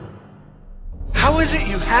is it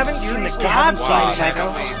you haven't seen The Godfather?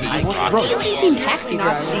 Psycho? You've already seen Taxi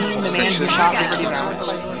Driver. Not seen The Man Who Shot Liberty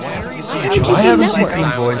Valance? Why haven't you seen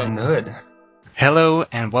Boyz in the Hood? Hello,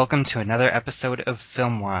 and welcome to another episode of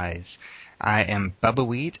Filmwhys. I am Bubba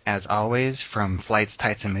Wheat, as always, from Flights,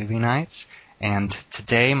 Tights, and Movie Nights. And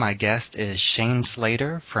today my guest is Shane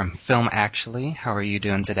Slater from Film Actually. How are you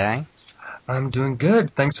doing today? I'm doing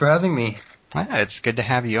good. Thanks for having me. It's good to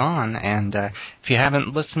have you on. And if you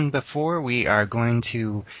haven't listened before, we are going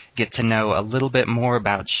to get to know a little bit more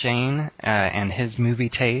about Shane and his movie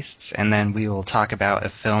tastes. And then we will talk about a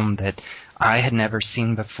film that I had never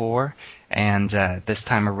seen before. And this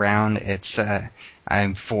time around, it's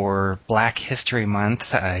for Black History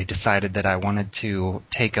Month. I decided that I wanted to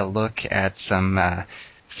take a look at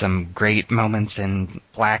some great moments in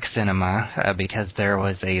black cinema because there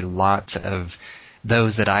was a lot of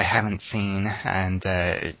those that I haven't seen. And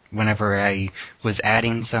whenever I was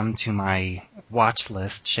adding some to my watch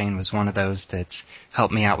list, Shane was one of those that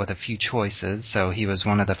helped me out with a few choices. So he was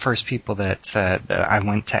one of the first people that I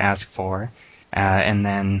went to ask for. And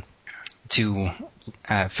then to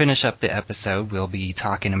finish up the episode, we'll be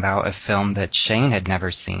talking about a film that Shane had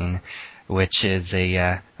never seen, which is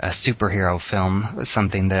a superhero film,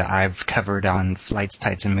 something that I've covered on Flights,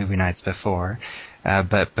 Tights, and Movie Nights before.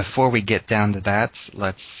 But before we get down to that,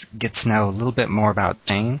 let's get to know a little bit more about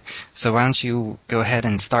Shane. So why don't you go ahead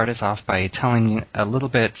and start us off by telling a little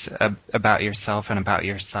bit about yourself and about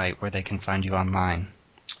your site, where they can find you online.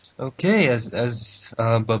 Okay, as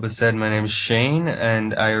Bubba said, my name is Shane,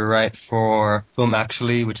 and I write for Film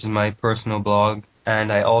Actually, which is my personal blog,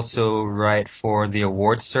 and I also write for the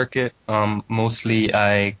awards circuit. Mostly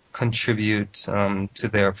I contribute to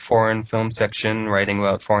their foreign film section, writing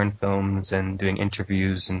about foreign films and doing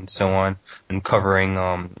interviews and so on, and covering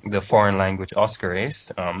the foreign language Oscar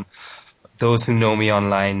race. Those who know me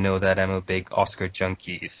online know that I'm a big Oscar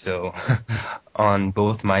junkie, so on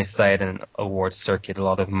both my site and awards circuit, a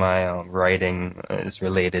lot of my writing is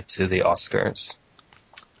related to the Oscars.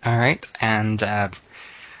 All right, and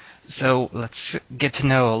so let's get to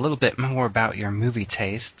know a little bit more about your movie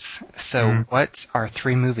tastes. So what are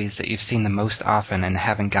 3 movies that you've seen the most often and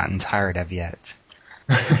haven't gotten tired of yet?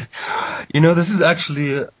 This is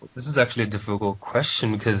actually a difficult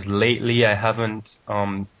question because lately I haven't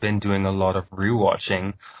been doing a lot of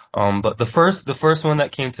rewatching. But the first one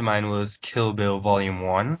that came to mind was Kill Bill Volume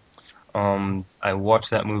 1. I watched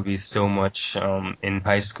that movie so much in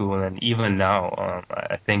high school, and even now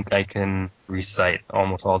I think I can recite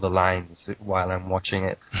almost all the lines while I'm watching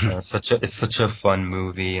it. It's such a fun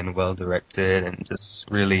movie and well directed and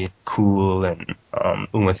just really cool, and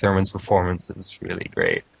Uma Thurman's performance is really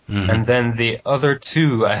great. Mm-hmm. And then the other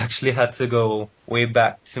 2, I actually had to go way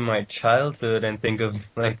back to my childhood and think of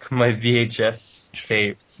like my VHS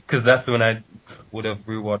tapes, because that's when I would have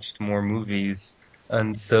rewatched more movies.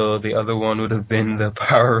 And so the other one would have been the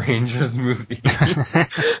Power Rangers movie.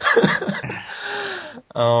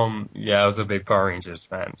 I was a big Power Rangers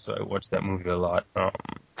fan, so I watched that movie a lot.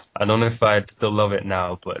 I don't know if I'd still love it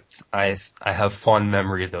now, but I have fond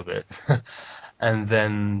memories of it. And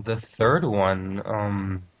then the third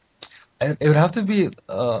one, it would have to be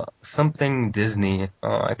something Disney.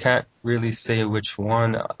 I can't really say which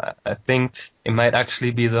one. I think it might actually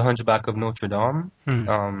be The Hunchback of Notre Dame.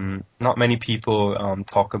 Not many people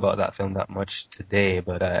talk about that film that much today,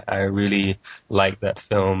 but I really like that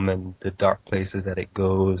film and the dark places that it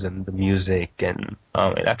goes and the music, and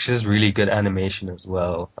it actually has really good animation as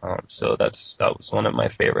well. So that was one of my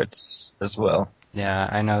favorites as well. Yeah,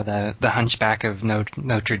 I know that The Hunchback of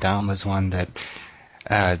Notre Dame was one that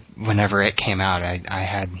whenever it came out, I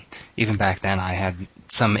had, even back then, I had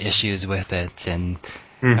some issues with it, and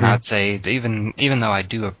I'd say even though I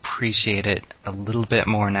do appreciate it a little bit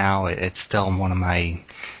more now, it's still one of my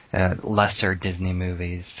lesser Disney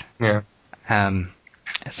movies. Yeah.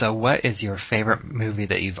 So what is your favorite movie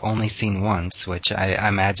that you've only seen once? Which I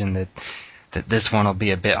imagine that this one will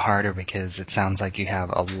be a bit harder because it sounds like you have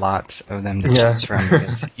a lot of them to choose from.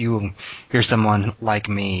 Because you're someone like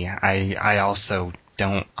me. I also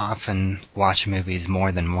don't often watch movies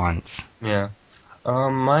more than once. Yeah.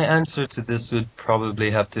 My answer to this would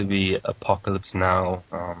probably have to be Apocalypse Now.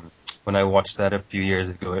 When I watched that a few years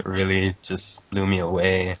ago, it really just blew me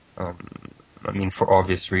away. For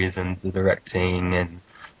obvious reasons, the directing and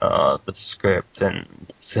the script and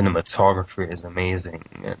cinematography is amazing.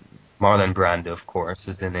 And Marlon Brando, of course,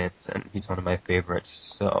 is in it, and he's one of my favorites.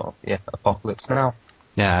 So, yeah, Apocalypse Now.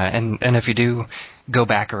 Yeah, and if you do go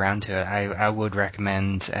back around to it, I would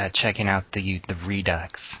recommend checking out the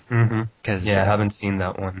Redux. I haven't seen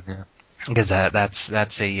that one. Yeah. Because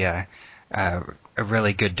that's a uh, a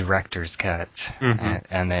really good director's cut,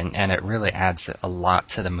 and it really adds a lot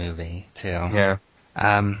to the movie too. Yeah.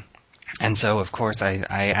 And so, of course,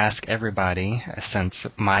 I ask everybody, since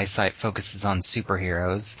my site focuses on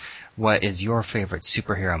superheroes, what is your favorite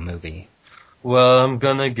superhero movie? Well, I'm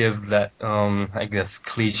gonna give that, I guess,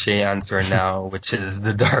 cliche answer now, which is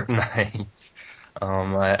The Dark Knight.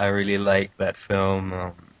 I really like that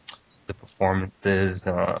film. The performances.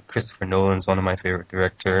 Christopher Nolan's one of my favorite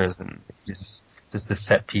directors, and just the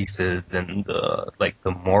set pieces and the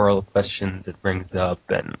moral questions it brings up,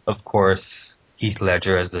 and of course Heath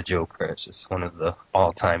Ledger as the Joker. It's just one of the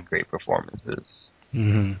all-time great performances.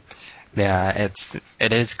 Mm-hmm. Yeah,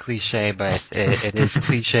 it is cliche, but it is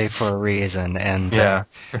cliche for a reason, and Yeah.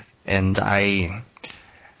 and I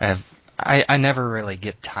never really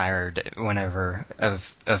get tired whenever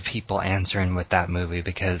of people answering with that movie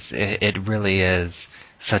because it really is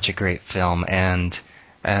such a great film, and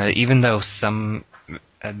even though some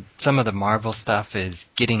of the Marvel stuff is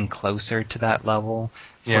getting closer to that level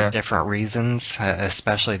for Yeah. different reasons,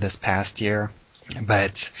 especially this past year,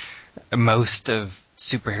 but most of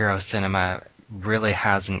superhero cinema really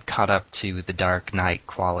hasn't caught up to the Dark Knight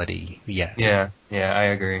quality yet. Yeah, I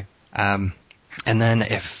agree. And then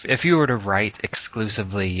if you were to write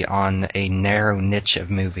exclusively on a narrow niche of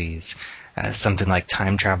movies, something like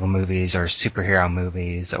time travel movies or superhero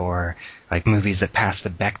movies or like movies that pass the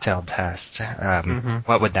Bechdel test,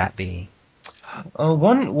 what would that be?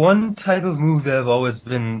 One type of movie that I've always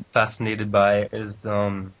been fascinated by is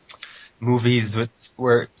movies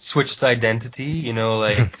where it switched identity,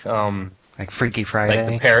 Like Freaky like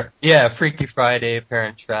Friday? Freaky Friday,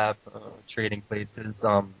 Parent Trap, Trading Places.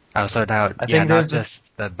 Oh, so now, I yeah, think not there's this.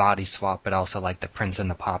 just the body swap, but also like the Prince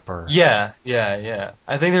and the Pauper. Yeah.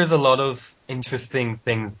 I think there's a lot of interesting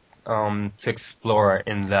things to explore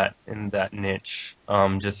in that niche.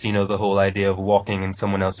 Just the whole idea of walking in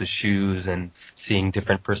someone else's shoes and seeing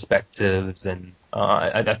different perspectives, and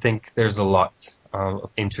I think there's a lot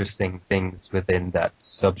of interesting things within that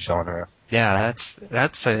subgenre. Yeah,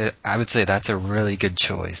 I would say that's a really good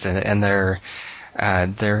choice, and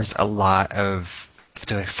there's a lot of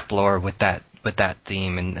to explore with that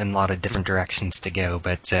theme and a lot of different directions to go.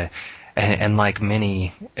 But and like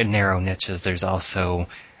many narrow niches, there's also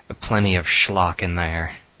plenty of schlock in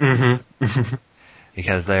there Mm-hmm.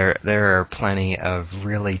 because there are plenty of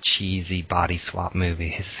really cheesy body swap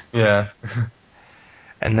movies. Yeah.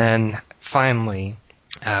 And then finally,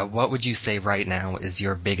 what would you say right now is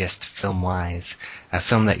your biggest Filmwhys, a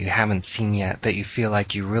film that you haven't seen yet that you feel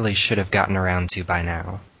like you really should have gotten around to by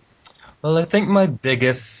now? Well, I think my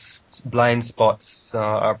biggest blind spots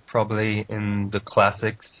are probably in the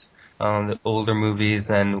classics, the older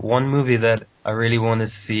movies, and one movie that I really want to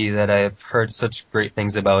see that I've heard such great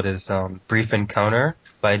things about is Brief Encounter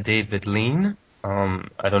by David Lean.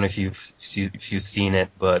 I don't know if you've seen it,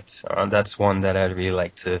 but that's one that I'd really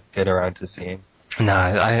like to get around to seeing. No,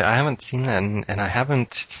 I haven't seen that, and I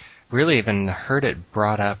haven't really even heard it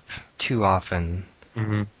brought up too often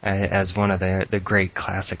Hmm. as one of the great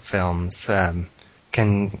classic films.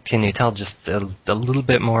 Can you tell just a little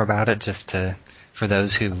bit more about it, just for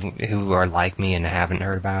those who are like me and haven't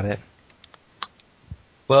heard about it?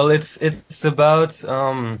 Well, it's about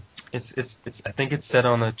it's I think it's set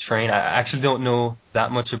on a train. I actually don't know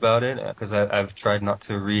that much about it because I've tried not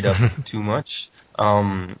to read up too much.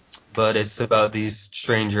 But it's about these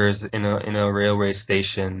strangers in a railway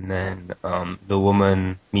station, and the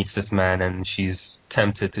woman meets this man, and she's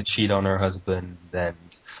tempted to cheat on her husband,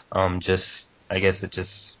 and just I guess it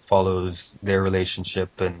just follows their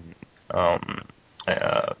relationship and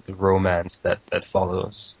the romance that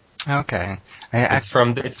follows. Okay, It's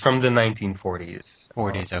from the 1940s.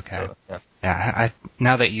 40s. Okay. So yeah. Yeah,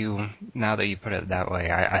 now that you put it that way,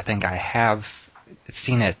 I think I have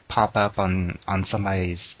seen it pop up on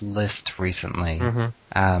somebody's list recently.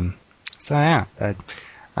 Hmm. So yeah, all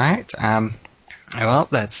right. Well,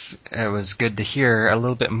 it was good to hear a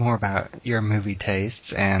little bit more about your movie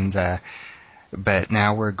tastes, and but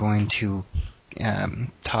now we're going to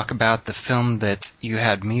talk about the film that you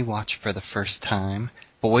had me watch for the first time,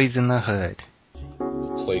 Boyz in the Hood.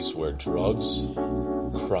 A place where drugs,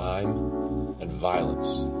 crime, and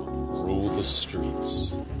violence rule the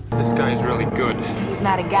streets. This guy's really good. He's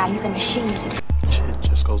not a guy, he's a machine. Shit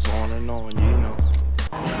just goes on and on, you know.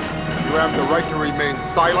 You have the right to remain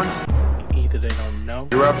silent. Either they don't know,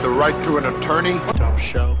 You have the right to an attorney. don't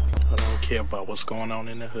show, or don't care about what's going on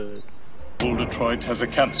in the hood. Old Detroit has a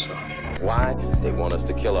cancer. Why? They want us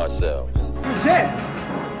to kill ourselves. You're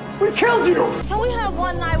dead. We killed you. Can we have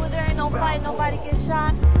one night where there ain't no fight, nobody gets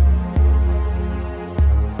shot?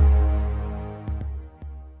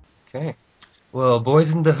 Okay. Well,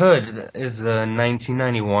 Boys in the Hood is a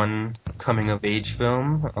 1991 coming-of-age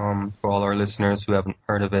film. For all our listeners who haven't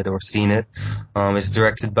heard of it or seen it, it's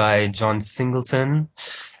directed by John Singleton,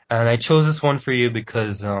 and I chose this one for you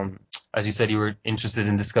because, as you said, you were interested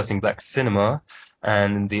in discussing black cinema,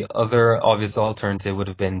 and the other obvious alternative would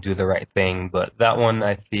have been Do the Right Thing, but that one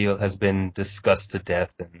I feel has been discussed to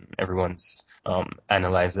death, and everyone's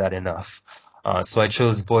analyzed that enough. So I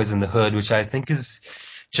chose Boys in the Hood, which I think is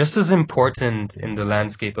just as important in the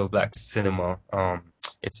landscape of black cinema.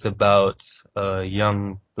 It's about a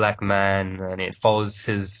young black man, and it follows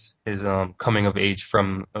his coming of age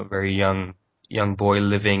from a very young boy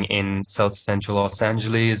living in South Central Los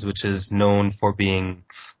Angeles, which is known for being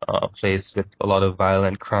a place with a lot of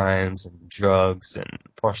violent crimes and drugs and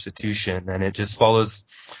prostitution, and it just follows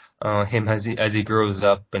him as he grows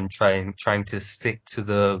up and trying to stick to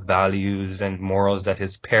the values and morals that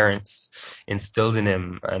his parents instilled in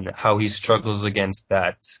him, and how he struggles against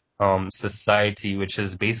that society, which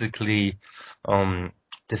has basically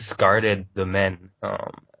discarded the men.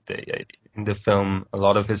 In the film, a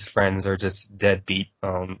lot of his friends are just deadbeat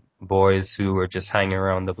boys who are just hanging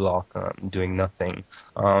around the block doing nothing.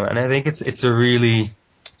 And I think it's a really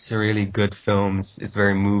good film. It's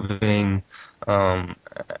very moving.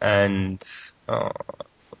 And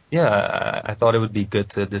yeah, I thought it would be good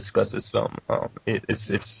to discuss this film.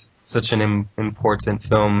 It's such an important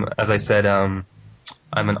film. As I said, I'm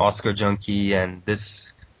an Oscar junkie, and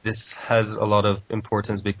this has a lot of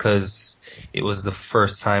importance because it was the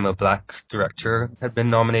first time a black director had been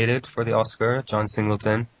nominated for the Oscar, John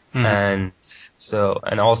Singleton. And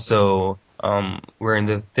also we're in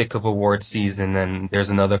the thick of award season, and there's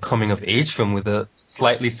another coming of age film with a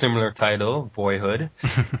slightly similar title, Boyhood.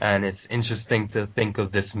 And it's interesting to think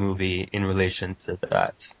of this movie in relation to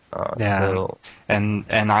that. And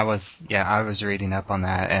I was reading up on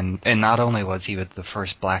that, and not only was he the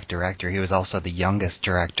first black director, he was also the youngest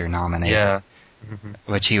director nominated. Yeah.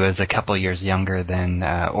 Which he was a couple years younger than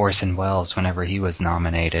Orson Welles whenever he was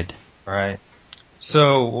nominated. Right.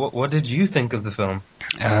 So, what did you think of the film?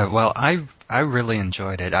 Well, I really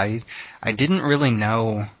enjoyed it. I didn't really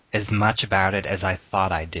know as much about it as I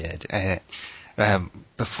thought I did.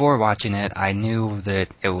 Before watching it, I knew that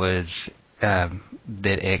it was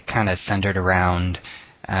that it kind of centered around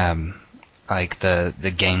like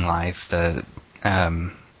the gang life,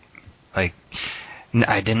 like.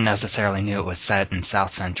 I didn't necessarily knew it was set in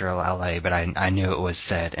South Central LA, but I knew it was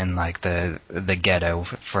set in like the ghetto,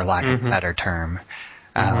 for lack of a better term.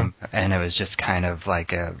 And it was just kind of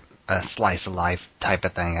like a slice of life type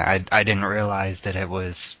of thing. I didn't realize that it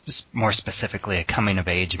was more specifically a coming of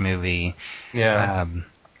age movie. Yeah.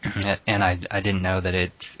 And I didn't know that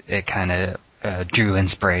it kind of drew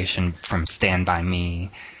inspiration from Stand By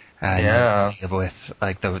Me. With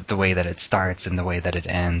like the way that it starts and the way that it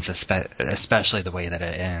ends, especially the way that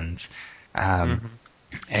it ends.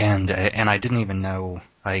 And I didn't even know,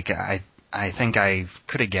 like I think I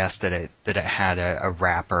could have guessed that it had a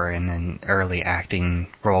rapper in an early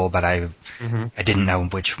acting role, but I didn't know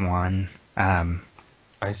which one.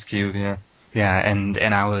 Ice Cube, yeah. Yeah, and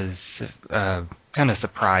I was kind of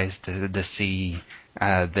surprised to see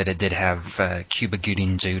that it did have Cuba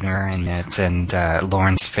Gooding Jr. in it and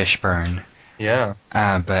Lawrence Fishburne. Yeah.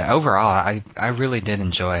 But overall, I really did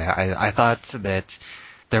enjoy it. I thought that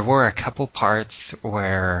there were a couple parts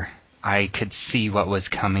where I could see what was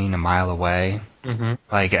coming a mile away.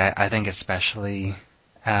 Like I think especially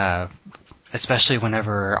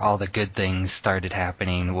whenever all the good things started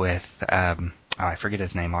happening with I forget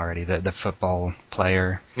his name already, the football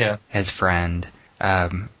player, his friend.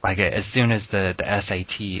 Like as soon as the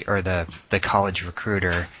SAT or the college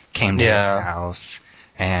recruiter came to his house,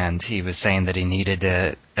 and he was saying that he needed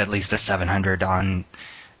at least a 700 on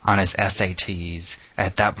his SATs.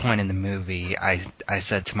 At that point in the movie, I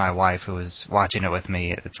said to my wife, who was watching it with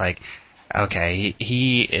me, it's like, okay,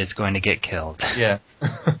 he is going to get killed. Yeah.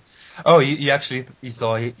 Oh, you actually you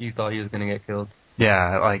thought he was gonna get killed?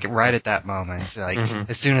 Yeah, like right at that moment, like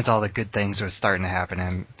as soon as all the good things were starting to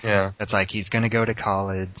happen, it's like he's gonna go to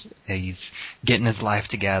college, he's getting his life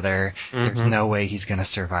together. There's no way he's gonna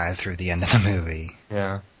survive through the end of the movie.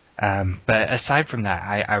 Yeah. But aside from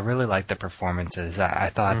that, I really liked the performances. I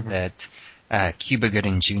thought that Cuba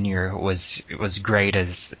Gooding Jr. was great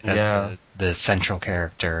as the central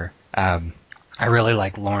character. I really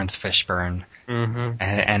like Lawrence Fishburne.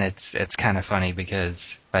 And it's kind of funny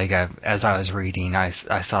because like as I was reading, I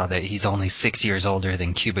saw that he's only 6 years older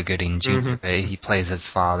than Cuba Gooding Jr. But he plays his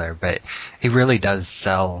father, but he really does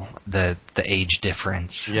sell the age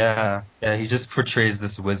difference. Yeah, he just portrays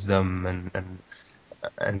this wisdom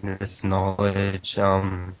and this knowledge.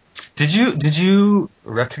 Did you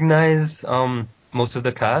recognize most of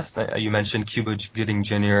the cast? You mentioned Cuba Gooding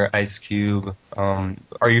Jr., Ice Cube.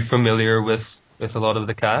 Are you familiar with a lot of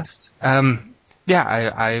the cast?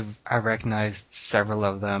 Yeah, I recognized several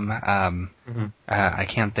of them. I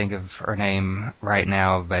can't think of her name right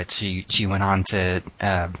now, but she went on to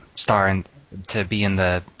star in to be in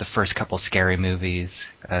the first couple Scary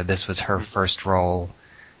movies. This was her first role.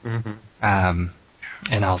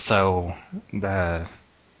 And also the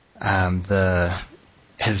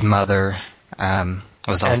his mother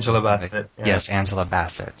was also Angela Bassett. Yeah. Yes, Angela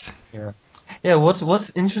Bassett. Yeah. Yeah,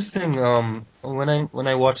 what's interesting, when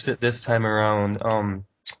I watched it this time around,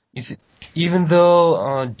 you see, even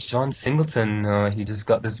though John Singleton, he just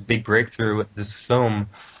got this big breakthrough with this film,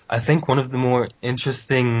 I think one of the more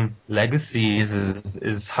interesting legacies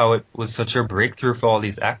is how it was such a breakthrough for all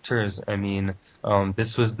these actors. I mean,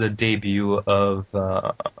 this was the debut of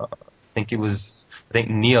I think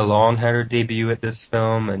Nia Long had her debut at this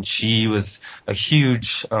film, and she was a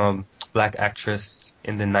huge black actress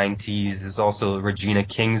in the 90s. There's also Regina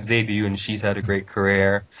King's debut, and she's had a great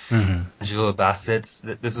career. Angela Bassett's,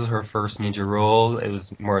 this is her first major role. It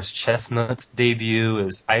was Morris Chestnut's debut. It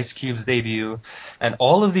was Ice Cube's debut. And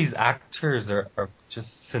all of these actors are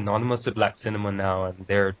just synonymous with black cinema now, and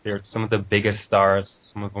they're some of the biggest stars,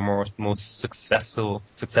 some of the most successful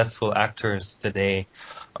actors today.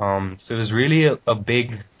 So it was really a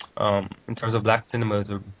big, in terms of black cinema, it was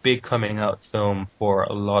a big coming out film for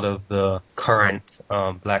a lot of the current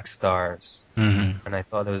black stars. And I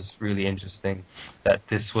thought it was really interesting that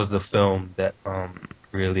this was the film that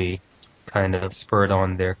really kind of spurred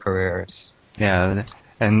on their careers. Yeah,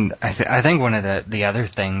 and I think one of the other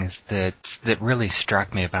things that really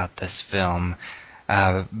struck me about this film,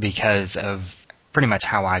 because of pretty much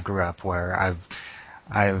how I grew up, where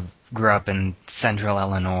I grew up in central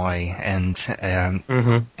Illinois, and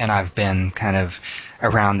I've been kind of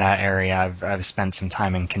around that area. I've spent some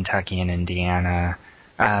time in Kentucky and Indiana,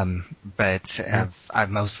 but I've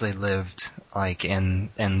mostly lived like in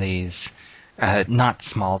these not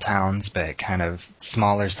small towns, but kind of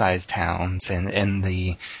smaller sized towns, and in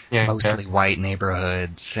the mostly white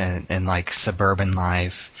neighborhoods and like suburban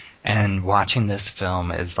life. And watching this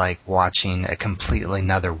film is like watching a completely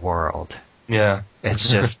another world. Yeah.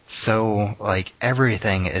 It's just so, like,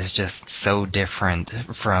 everything is just so different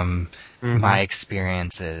from my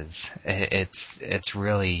experiences. It's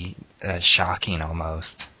really shocking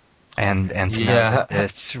almost. And to know that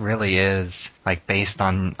this really is, like, based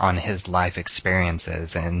on his life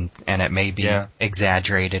experiences, and it may be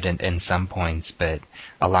exaggerated in some points, but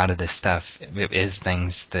a lot of this stuff is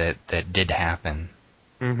things that did happen.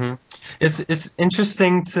 It's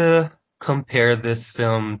interesting to compare this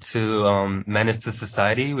film to Menace to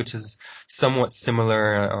Society, which is somewhat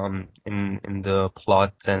similar in the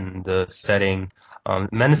plot and the setting.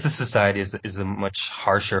 Menace to Society is a much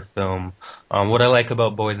harsher film. What I like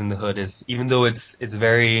about Boys in the Hood is, even though it's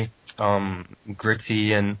very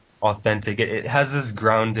gritty and authentic, it has this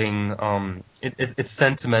grounding. It's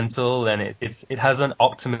sentimental, and it has an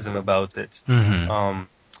optimism about it.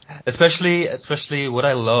 Especially what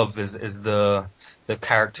I love is the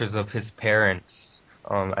characters of his parents.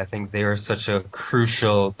 I think they are such a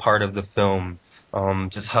crucial part of the film.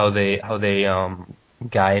 Just how they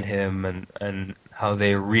guide him, and how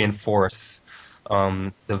they reinforce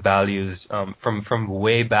the values from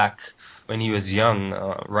way back when he was young,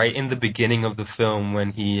 right in the beginning of the film,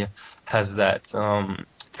 when he has that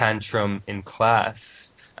tantrum in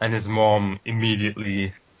class, and his mom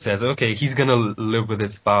immediately says, "Okay, he's gonna live with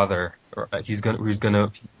his father. Or he's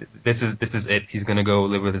gonna. This is it. He's gonna go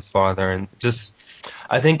live with his father." And just,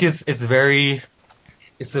 I think it's a very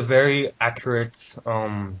accurate.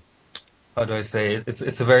 How do I say it?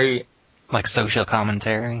 It's a very, like, social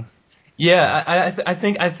commentary. Yeah, I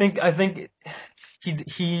think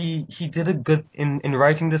he did a good in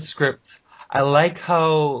writing the script. I like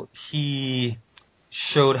how he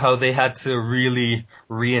showed how they had to really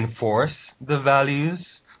reinforce the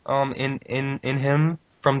values in him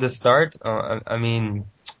from the start. I mean,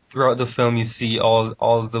 throughout the film you see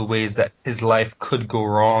all the ways that his life could go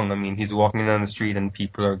wrong. I mean, he's walking down the street and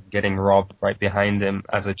people are getting robbed right behind him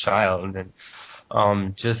as a child,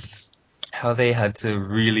 and just how they had to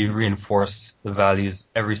really reinforce the values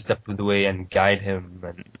every step of the way and guide him.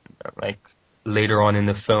 And like later on in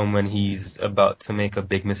the film, when he's about to make a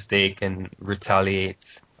big mistake and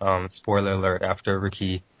retaliate, spoiler alert, after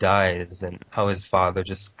Ricky dies, and how his father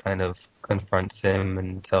just kind of confronts him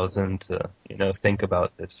and tells him to, think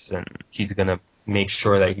about this, and he's gonna make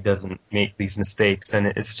sure that he doesn't make these mistakes. And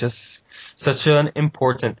it's just such an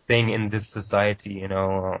important thing in this society,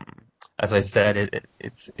 as I said,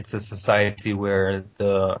 it's a society where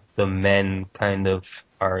the men kind of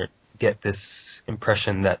get this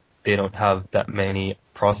impression that they don't have that many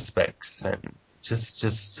prospects, and just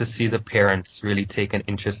to see the parents really take an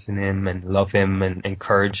interest in him and love him and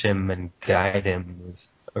encourage him and guide him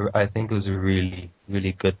I think it was a really,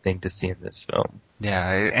 really good thing to see in this film.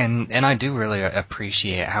 Yeah, and I do really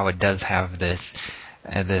appreciate how it does have this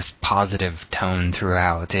positive tone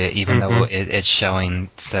throughout, even though it's showing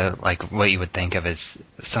like what you would think of as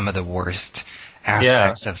some of the worst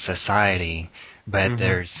aspects of society, but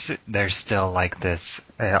there's still like this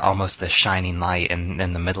almost the shining light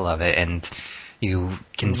in the middle of it, and you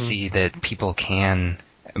can see that people can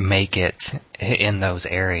make it in those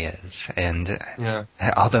areas. And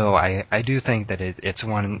although I do think that it's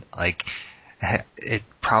one, like, it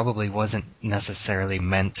probably wasn't necessarily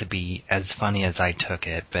meant to be as funny as I took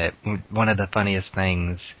it, but one of the funniest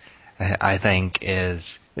things I think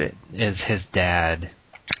is his dad,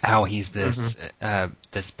 how he's this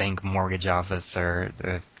this bank mortgage officer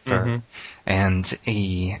and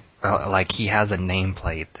he like he has a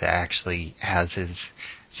nameplate that actually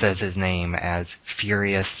says his name as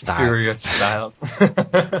Furious Styles. Furious Styles.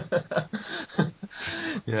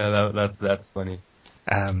 Yeah, that's funny.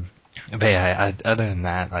 But yeah, other than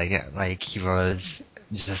that, like he was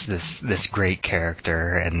just this great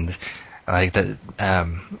character, and like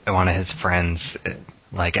one of his friends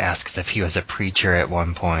like asks if he was a preacher at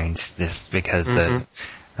one point, just because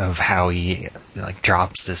of how he like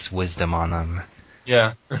drops this wisdom on them.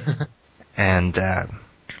 Yeah. And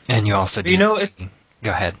you also do. Go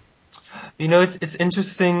ahead. It's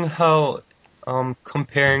interesting how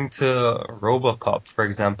comparing to Robocop, for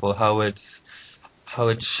example, how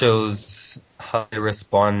it shows how they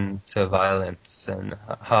respond to violence, and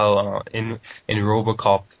how in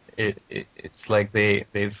Robocop it's like they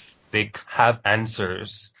have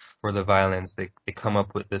answers for the violence. They come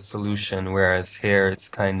up with the solution, whereas here it's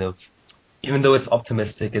kind of, even though it's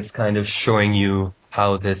optimistic, it's kind of showing you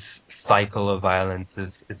how this cycle of violence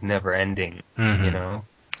is never ending.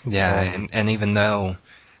 Yeah, and even though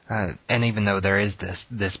there is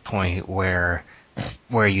this point where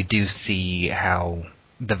you do see how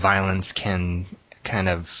the violence can kind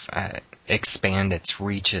of expand its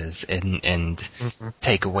reaches and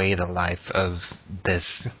take away the life of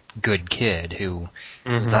this good kid who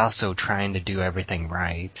was also trying to do everything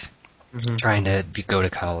right, trying to go to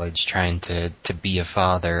college, trying to be a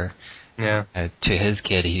father to his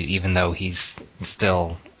kid, even though he's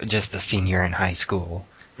still just a senior in high school.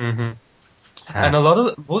 And a lot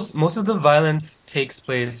of most of the violence takes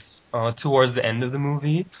place towards the end of the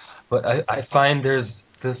movie, but I find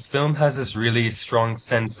the film has this really strong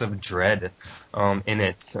sense of dread in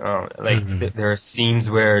it. There are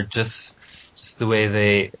scenes where just the way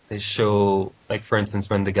they show, like, for instance,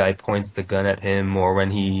 when the guy points the gun at him, or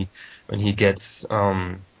when he gets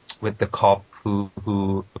with the cop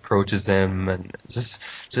who approaches him, and just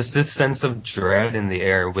this sense of dread in the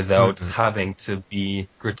air without having to be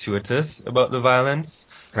gratuitous about the violence.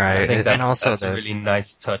 Right, I think and also that's a really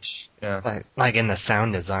nice touch. Yeah, like in the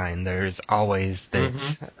sound design, there's always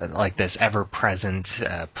this like this ever-present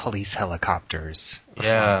police helicopters.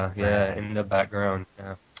 Yeah, in the background.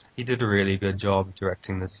 Yeah, he did a really good job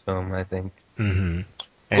directing this film, I think.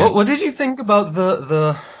 What did you think about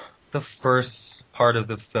the first part of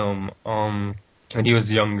the film, when he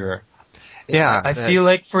was younger? Yeah, I feel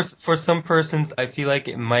like for some persons, I feel like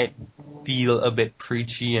it might feel a bit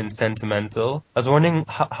preachy and sentimental. I was wondering,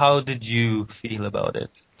 how did you feel about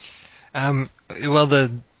it? Well,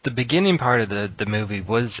 the beginning part of the movie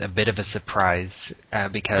was a bit of a surprise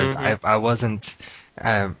because I wasn't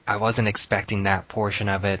expecting that portion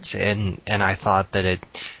of it, and I thought that it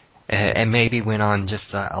maybe went on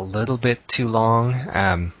just a little bit too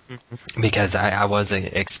long, because I was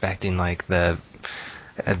expecting like the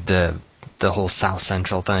whole South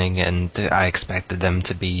Central thing, and I expected them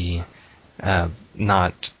to be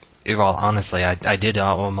not. Well, honestly, I did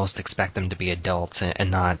almost expect them to be adults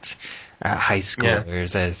and not high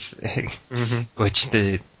schoolers, which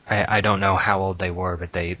I don't know how old they were,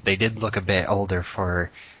 but they did look a bit older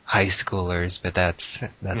for high schoolers, but that's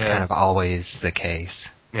kind of always the case.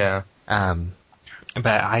 Yeah.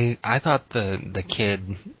 But I thought the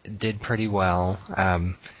kid did pretty well.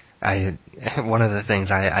 One of the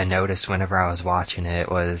things I noticed whenever I was watching it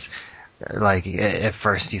was, like, at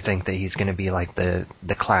first you think that he's going to be like the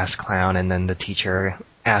class clown, and then the teacher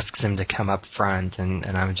asks him to come up front, and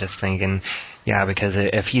I'm just thinking, yeah, because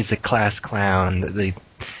if he's the class clown, the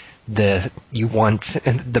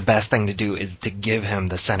best thing to do is to give him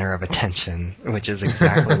the center of attention, which is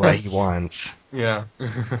exactly what he wants. Yeah.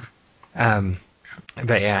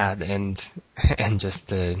 But yeah, and just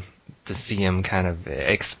to see him kind of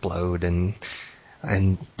explode and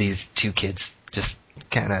these two kids just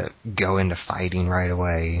kind of go into fighting right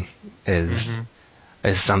away is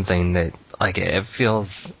something that like it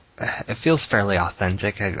feels fairly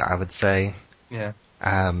authentic, I would say. Yeah.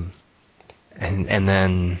 And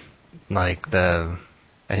then like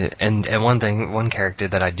and one character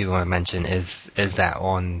that I do want to mention is that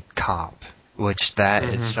one cop, which that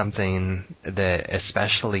is something that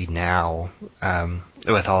especially now,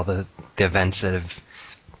 with all the events that have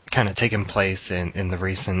kind of taken place in the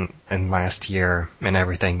recent and last year and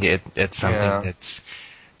everything, it's something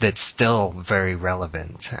that's still very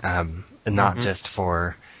relevant, not just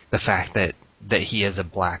for the fact that he is a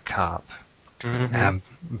black cop,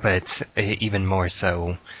 but even more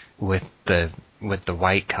so with the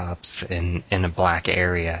white cops in a black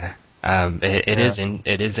area.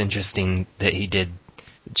 It is interesting that he did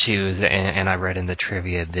choose, and I read in the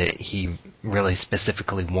trivia that he really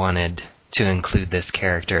specifically wanted to include this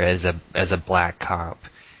character as a black cop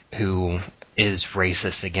who is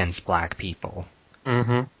racist against black people.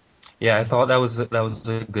 Yeah, I thought that was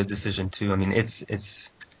a good decision too. I mean,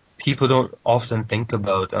 it's people don't often think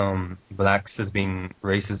about blacks as being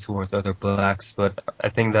racist towards other blacks, but I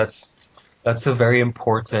think that's a very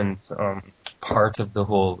important part of the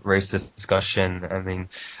whole racist discussion. I mean,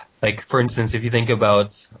 like for instance, if you think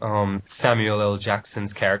about Samuel L.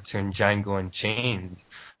 Jackson's character in Django Unchained,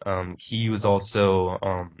 he was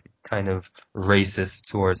also kind of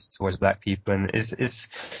racist towards black people, and it's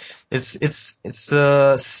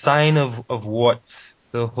a sign of what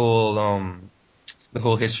the whole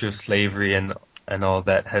history of slavery and all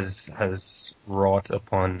that has wrought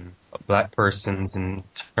upon black persons in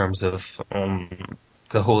terms of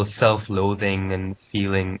the whole self-loathing and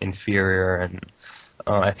feeling inferior, and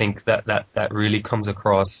I think that really comes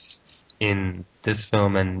across in this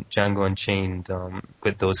film and Django Unchained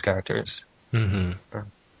with those characters. I'm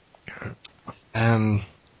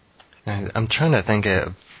trying to think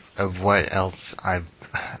of what else I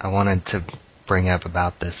wanted to bring up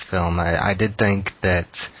about this film. I did think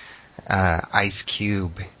that Ice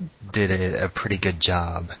Cube did a pretty good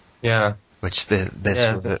job. Yeah. Which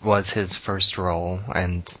was his first role,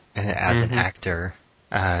 and as an actor,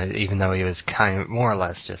 even though he was kind of more or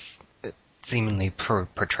less just seemingly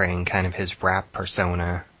portraying kind of his rap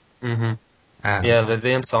persona. Yeah,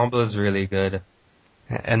 the ensemble is really good.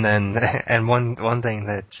 And then, and one thing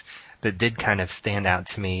that did kind of stand out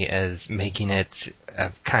to me as making it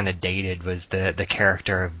kind of dated was the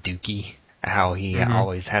character of Dookie, how he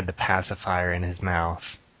always had the pacifier in his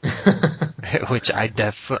mouth. Which I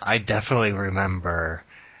definitely remember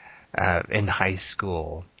in high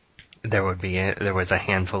school. There was a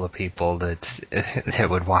handful of people that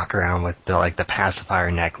would walk around with the pacifier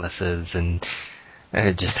necklaces and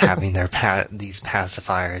just having these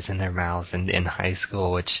pacifiers in their mouths in high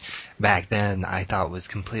school, which back then I thought was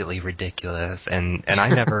completely ridiculous, and I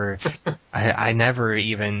never I never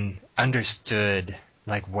even understood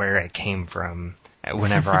like where it came from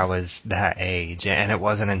whenever I was that age, and it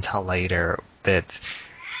wasn't until later that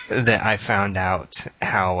I found out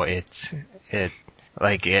how it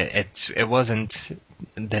wasn't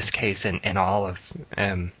this case in all of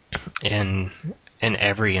in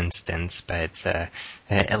every instance, but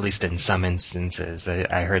at least in some instances,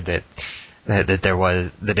 I heard that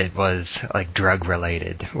it was like drug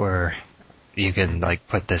related, where you can like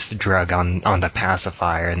put this drug on the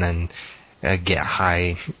pacifier and then get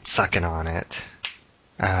high sucking on it.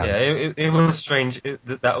 Yeah, it was strange.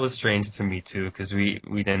 That was strange to me too, because we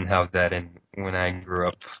didn't have that when I grew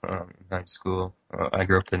up in high school. I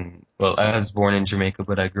grew up I was born in Jamaica,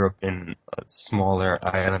 but I grew up in a smaller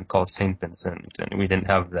island called St. Vincent, and we didn't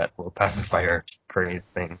have that whole pacifier craze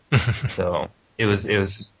thing. So it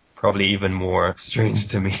was probably even more strange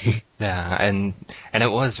to me. Yeah, and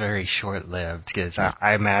it was very short-lived, because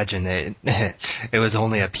I imagine it was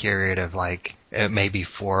only a period of like maybe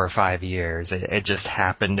 4 or 5 years. It just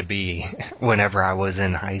happened to be whenever I was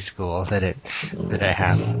in high school that it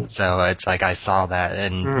happened. So it's like I saw that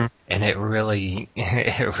and it really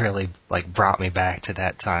like brought me back to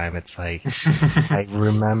that time. It's like I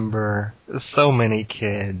remember so many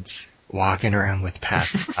kids walking around with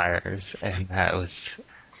pacifiers, and that was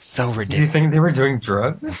so ridiculous. Do you think they were doing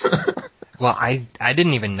drugs? Well, I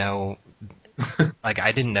didn't even know, like,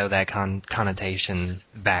 I didn't know that connotation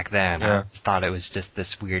back then. Yeah. I just thought it was just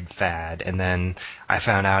this weird fad. And then I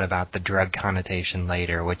found out about the drug connotation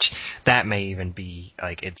later, which that may even be,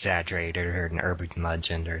 like, exaggerated or an urban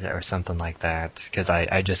legend or something like that. Because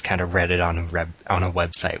I just kind of read it on a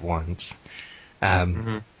website once.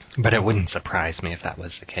 But it wouldn't surprise me if that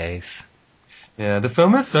was the case. Yeah, the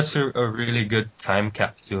film is such a really good time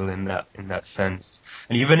capsule in that sense,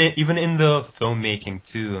 and even in the filmmaking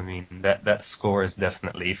too. I mean, that score is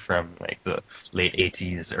definitely from like the late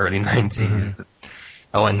 80s, early 90s. It's,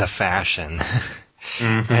 Oh, and the fashion.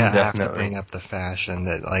 mm-hmm, Yeah, I have to definitely. bring up the fashion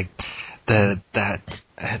that like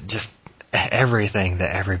just everything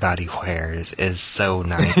that everybody wears is so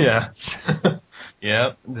Yeah, 90s.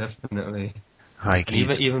 yeah, definitely. Like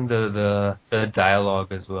And even the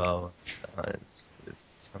dialogue as well,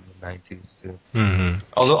 it's from the 90s too. hmm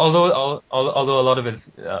Although a lot of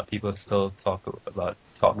it people still talk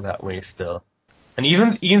that way still, and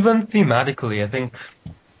even thematically, I think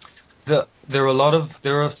there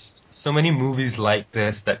were so many movies like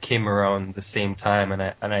this that came around the same time,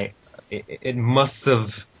 it must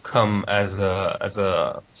have come as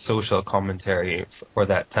a social commentary for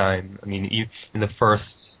that time. I mean, in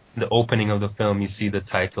the opening of the film, you see the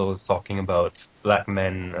titles talking about black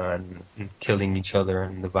men and killing each other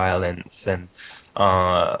and the violence, and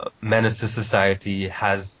Menace to Society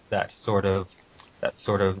has that sort of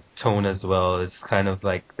tone as well. It's kind of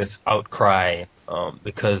like this outcry,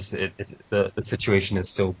 because the situation is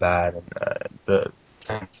so bad, and the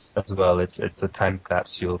sense as well. It's a time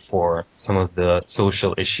capsule for some of the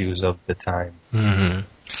social issues of the time. hmm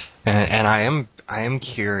And I am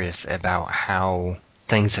curious about how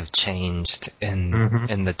things have changed Mm-hmm.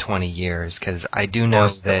 in the 20 years, because I do know Or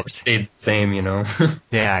that stayed the same, you know.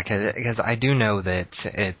 yeah, because I do know that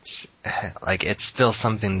it's like it's still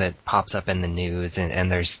something that pops up in the news,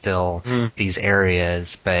 and there's still Mm, these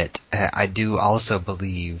areas, but I do also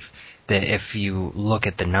believe that if you look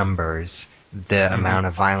at the numbers, the mm-hmm. amount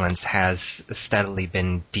of violence has steadily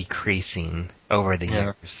been decreasing over the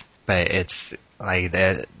Yeah, years. But it's like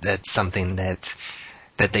that's something that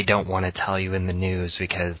they don't want to tell you in the news,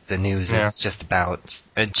 because the news yeah. is just about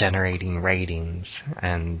generating ratings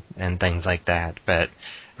and things like that. But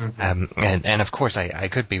Mm-hmm. and of course I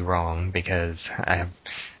could be wrong, because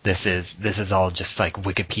this is all just like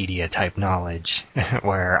Wikipedia type knowledge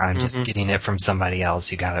where I'm just Mm-hmm. getting it from somebody else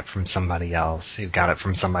who got it from somebody else who got it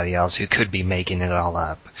from somebody else who could be making it all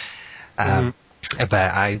up. Mm-hmm.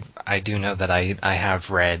 But I do know that I have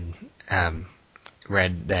read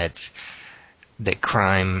that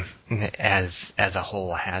crime as a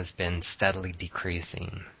whole has been steadily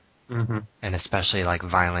decreasing, Mm-hmm. and especially like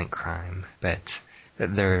violent crime. But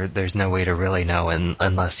there's no way to really know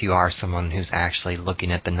unless you are someone who's actually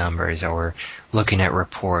looking at the numbers or looking at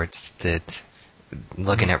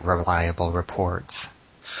looking at reliable reports.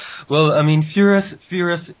 Well, I mean,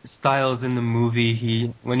 Furious Styles in the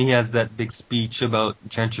movie, when he has that big speech about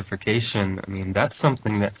gentrification, I mean, that's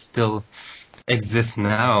something that still exists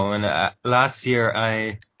now. And last year,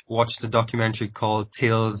 I watched a documentary called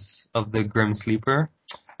Tales of the Grim Sleeper,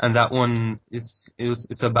 and that one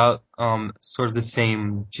it's about sort of the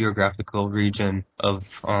same geographical region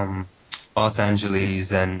of Los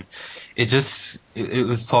Angeles, and it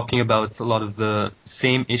was talking about a lot of the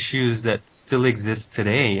same issues that still exist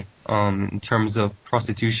today, in terms of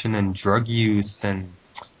prostitution and drug use, and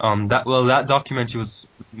that documentary was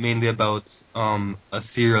mainly about a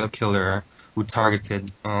serial killer who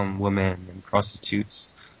targeted women and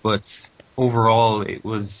prostitutes, but overall it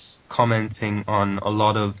was commenting on a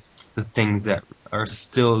lot of the things that are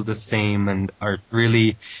still the same and are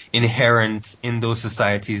really inherent in those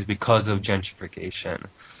societies because of gentrification.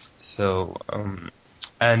 So,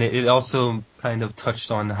 and it also kind of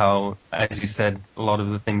touched on how, as you said, a lot of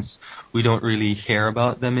the things we don't really hear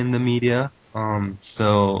about them in the media.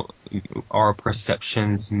 So our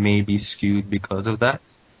perceptions may be skewed because of that.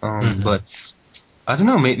 But I don't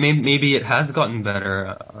know, maybe it has gotten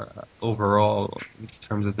better overall in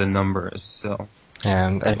terms of the numbers. So,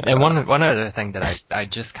 And one other thing that I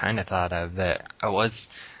just kind of thought of that I was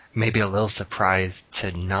maybe a little surprised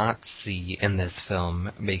to not see in this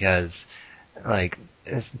film, because like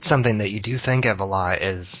it's something that you do think of a lot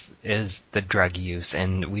is the drug use,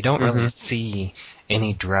 and we don't really hmm see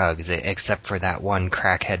any drugs except for that one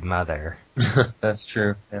crackhead mother. That's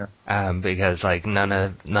true. Yeah. Because like none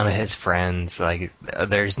of his friends, like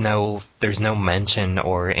there's no mention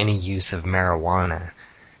or any use of marijuana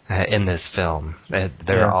in this film.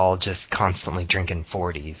 They're Yeah. all just constantly drinking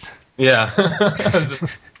 40s. Yeah. I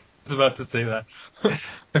was about to say that.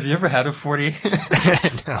 Have you ever had a 40?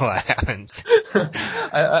 No, I haven't.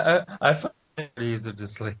 I find 40s are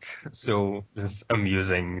just like so just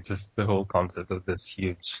amusing. Just the whole concept of this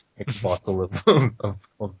huge like, bottle of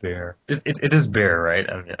of beer. It is beer, right?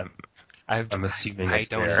 I mean, I'm assuming I it's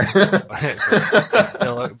don't beer. even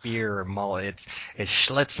know what beer or malt. It's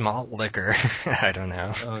Schlitz malt liquor. I don't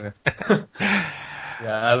know. Okay.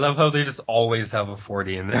 Yeah, I love how they just always have a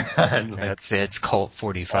 40 in their hand, like It's Colt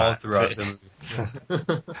 45. all throughout the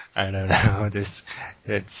movie. I don't know.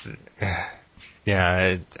 It's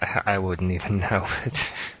yeah. I wouldn't even know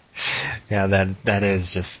it. Yeah, that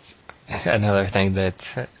is just another thing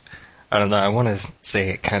that I don't know. I want to say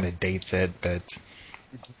it kind of dates it, but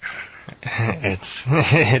it's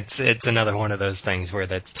another one of those things where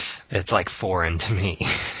it's like foreign to me.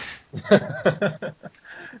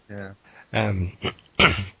 Yeah. Um,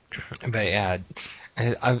 but yeah,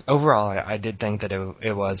 overall, I did think that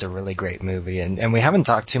it was a really great movie, and we haven't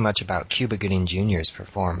talked too much about Cuba Gooding Jr.'s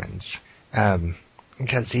performance,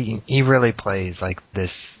 because he really plays like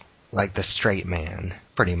this, like the straight man,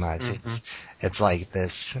 pretty much. It's like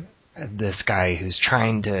this guy who's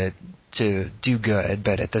trying to do good,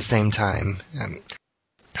 but at the same time,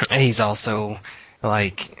 he's also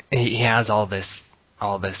like he has all this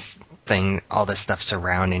stuff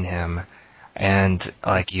surrounding him, and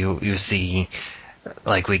like you see,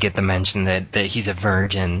 like we get the mention that he's a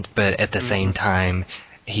virgin, but at the same time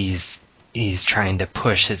he's trying to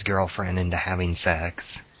push his girlfriend into having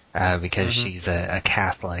sex because she's a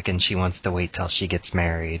Catholic and she wants to wait till she gets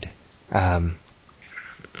married, and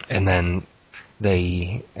then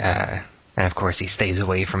they and of course he stays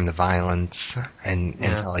away from the violence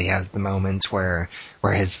until he has the moment where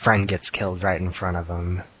his friend gets killed right in front of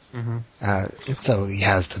him. So he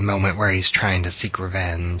has the moment where he's trying to seek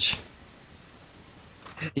revenge.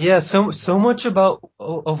 Yeah, so much about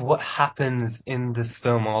of what happens in this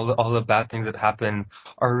film, all the bad things that happen,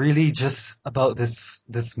 are really just about this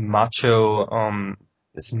macho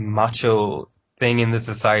thing in the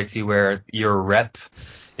society where your rep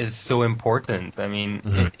is so important. I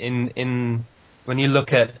mean, in when you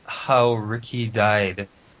look at how Ricky died,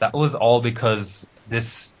 that was all because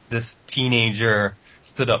this teenager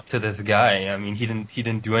stood up to this guy. I mean, he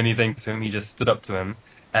didn't do anything to him. He just stood up to him.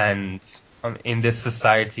 And in this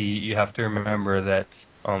society, you have to remember that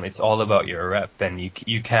it's all about your rep, and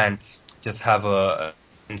you can't just have a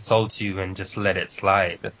insult you and just let it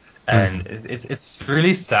slide. And it's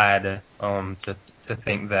really sad to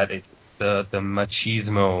think that it's the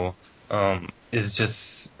machismo is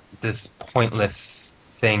just this pointless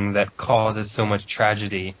thing that causes so much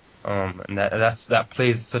tragedy. And that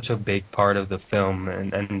plays such a big part of the film,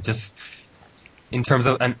 and just in terms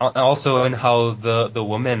of, and also in how the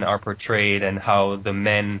women are portrayed and how the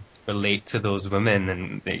men relate to those women.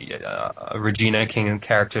 And Regina King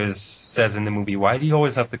characters says in the movie, "Why do you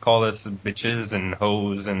always have to call us bitches and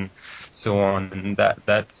hoes and so on?" And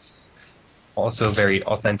that's also a very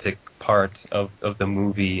authentic part of the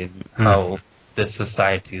movie, and how this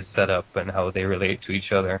society is set up and how they relate to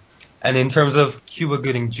each other. And in terms of Cuba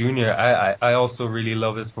Gooding Jr., I also really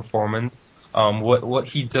love his performance. What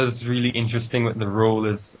he does really interesting with the role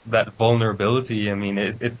is that vulnerability. I mean,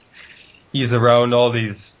 he's around all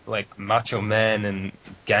these like macho men and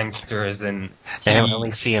gangsters, and I only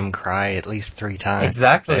see him cry at least 3 times.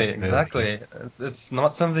 Exactly. It's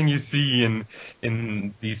not something you see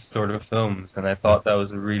in these sort of films, and I thought that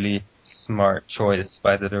was a really smart choice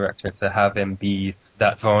by the director to have him be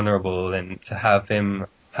that vulnerable and to have him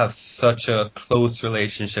have such a close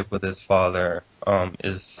relationship with his father.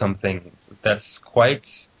 Is something that's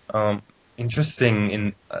quite interesting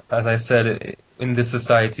in, as I said, in this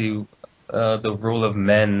society, the role of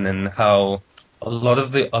men, and how a lot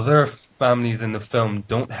of the other families in the film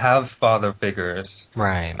don't have father figures.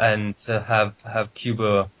 Right. And to have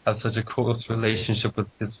Cuba have such a close relationship with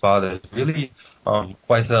his father is really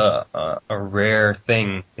quite a rare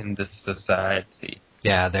thing in this society.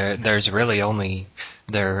 Yeah, there's really only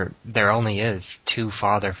there only is 2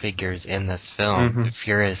 father figures in this film,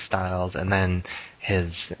 Furious Styles and then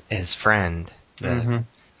his friend,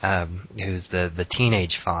 who's the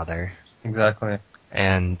teenage father. Exactly.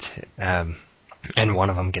 And one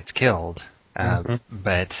of them gets killed.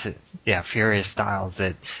 But yeah, Furious Styles,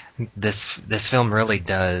 that this film really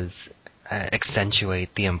does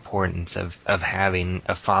accentuate the importance of having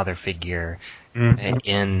a father figure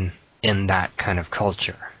in that kind of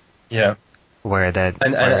culture. Yeah. Where it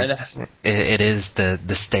is the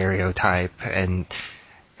stereotype, and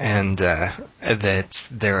that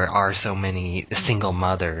there are so many single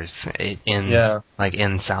mothers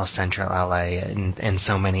in South Central LA, and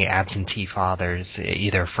so many absentee fathers,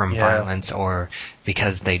 either from violence or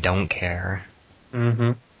because they don't care.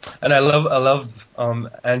 And I love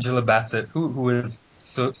Angela Bassett, who is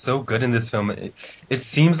so good in this film. It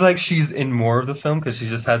seems like she's in more of the film because she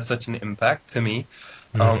just has such an impact to me.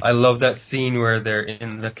 I love that scene where they're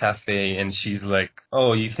in the cafe and she's like,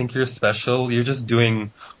 "Oh, you think you're special? You're just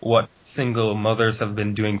doing what single mothers have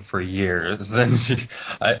been doing for years." And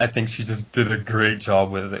I think she just did a great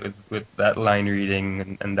job with it, with that line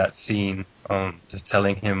reading and that scene. Just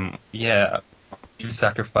telling him, "Yeah, you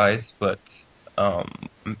sacrifice, but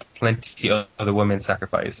plenty of other women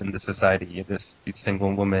sacrifice in the society. This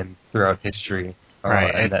single woman throughout history."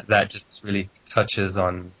 Right. And that just really touches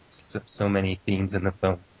on so many themes in the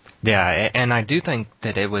film. Yeah, and I do think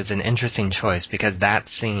that it was an interesting choice because that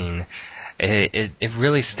scene, it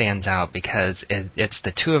really stands out because it's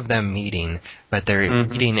the two of them meeting, but they're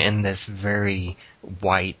meeting in this very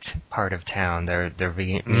white part of town. They're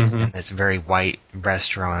meeting in this very white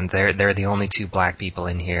restaurant. They're the only two black people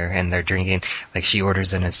in here, and they're drinking. Like she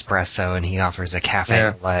orders an espresso, and he offers a cafe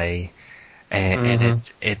au lait,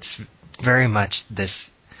 and it's very much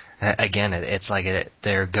this. Again, it's like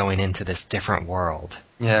they're going into this different world.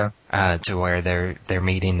 Yeah. To where they're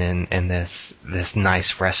meeting in this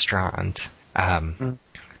nice restaurant to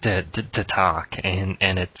talk, and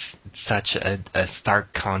it's such a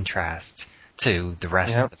stark contrast to the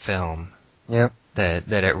rest of the film. Yep.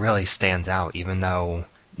 That it really stands out, even though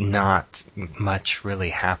not much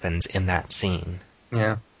really happens in that scene.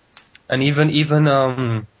 Yeah. And even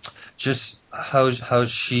just how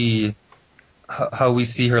we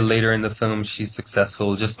see her later in the film, she's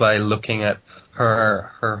successful just by looking at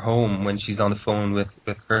her home when she's on the phone with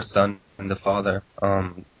her son and the father.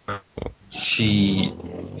 She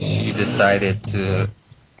decided to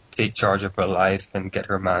take charge of her life and get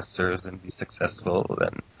her master's and be successful.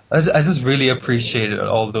 And I just really appreciated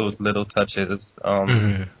all those little touches.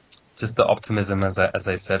 Just the optimism, as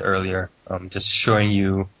I said earlier, just showing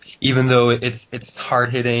you, even though it's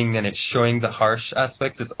hard hitting and it's showing the harsh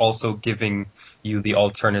aspects, it's also giving you the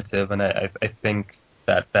alternative, and I think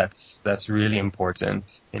that's really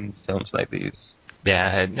important in films like these.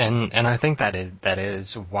 Yeah, and I think that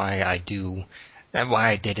is why I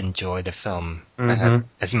did enjoy the film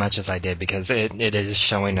as much as I did, because it is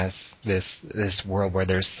showing us this world where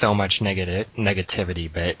there's so much negativity,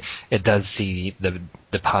 but it does see the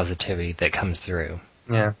positivity that comes through.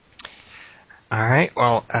 Yeah. All right.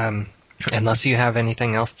 Well, unless you have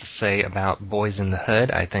anything else to say about Boyz n the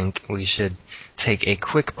Hood, I think we should take a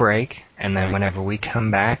quick break, and then whenever we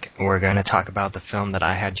come back, we're going to talk about the film that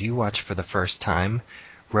I had you watch for the first time,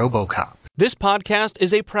 Robocop. This podcast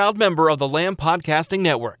is a proud member of the Lamb Podcasting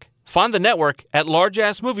Network. Find the network at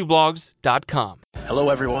largeassmovieblogs.com. Hello,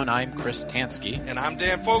 everyone. I'm Chris Tansky. And I'm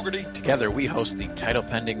Dan Fogarty. Together, we host the Title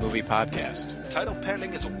Pending Movie Podcast. Title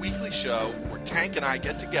Pending is a weekly show where Tank and I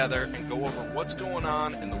get together and go over what's going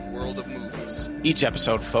on in the world of movies. Each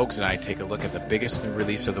episode, folks and I take a look at the biggest new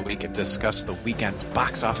release of the week and discuss the weekend's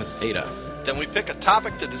box office data. Then we pick a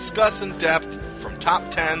topic to discuss in depth, from top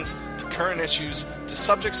 10s to current issues to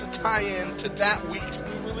subjects that tie in to that week's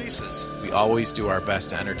new releases. We always do our best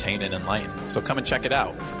to entertain and enlighten, so come and check it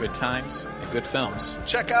out. Good times and good films.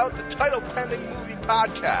 Check out the Title Pending Movie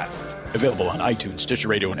Podcast. Available on iTunes, Stitcher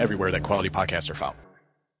Radio, and everywhere that quality podcasts are found.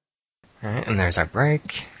 All right, and there's our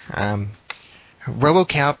break.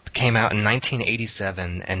 Robocop came out in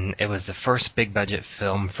 1987, and it was the first big-budget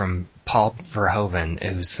film from Paul Verhoeven,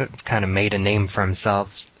 who's kind of made a name for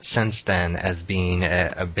himself since then as being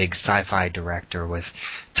a big sci-fi director with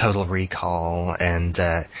Total Recall and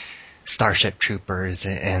Starship Troopers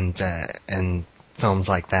and films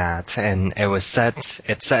like that. And it's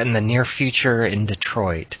set in the near future in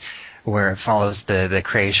Detroit, where it follows the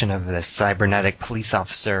creation of the cybernetic police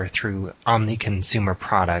officer through Omni Consumer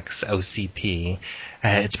Products, OCP.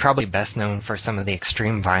 It's probably best known for some of the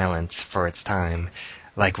extreme violence for its time,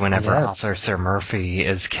 like whenever Officer Murphy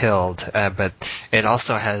is killed. But it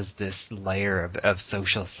also has this layer of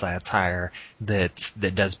social satire that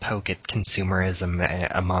does poke at consumerism,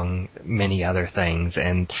 among many other things.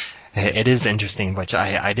 And it is interesting, which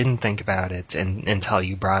I didn't think about it until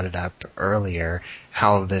you brought it up earlier,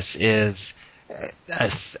 how this is a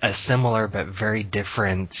similar but very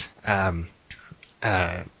different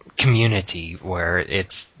community, where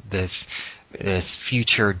it's this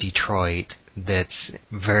future Detroit that's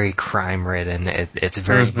very crime ridden. It's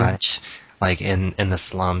very much like in the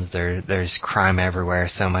slums. There's crime everywhere,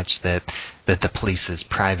 so much that the police is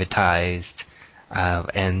privatized.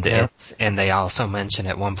 And they also mention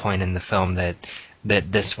at one point in the film that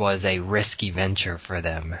this was a risky venture for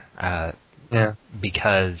them,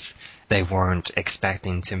 because they weren't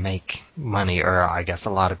expecting to make money, or I guess a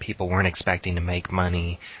lot of people weren't expecting to make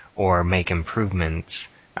money or make improvements.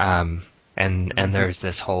 And there's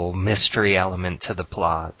this whole mystery element to the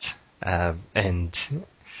plot, and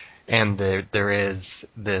And there is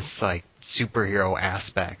this like superhero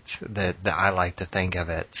aspect that I like to think of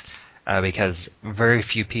it, because very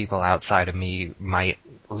few people outside of me might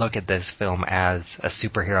look at this film as a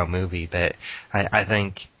superhero movie, but I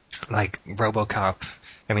think like Robocop,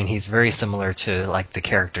 I mean, he's very similar to like the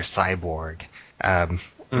character Cyborg,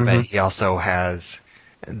 but he also has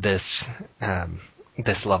this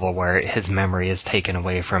this level where his memory is taken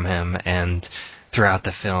away from him, and throughout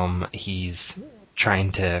the film he's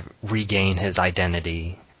trying to regain his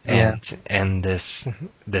identity. And this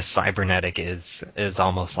cybernetic is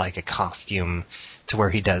almost like a costume, to where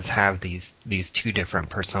he does have these two different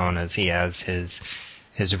personas. He has his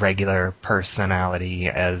regular personality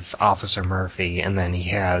as Officer Murphy, and then he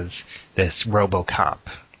has this Robocop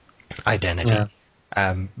identity. Yeah.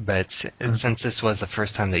 But since this was the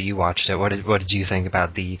first time that you watched it, what did you think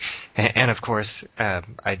about and of course,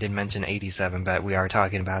 I did mention 87, but we are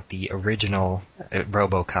talking about the original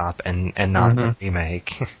Robocop and not the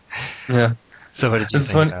remake. Yeah. So what did you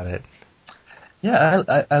think about it?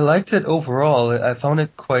 Yeah, I liked it overall. I found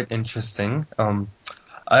it quite interesting.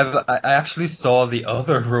 I actually saw the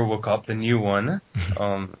other Robocop, the new one,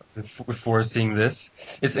 before seeing this.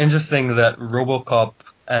 It's interesting that Robocop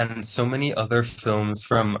and so many other films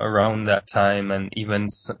from around that time, and even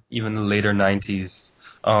the later 90s,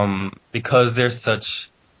 because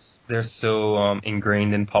they're so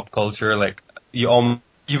ingrained in pop culture. Like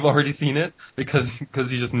you've already seen it because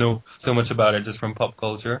you just know so much about it just from pop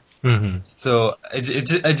culture. Mm-hmm. So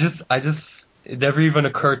it never even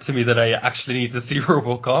occurred to me that I actually need to see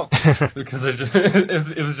RoboCop because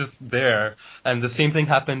it was just there. And the same thing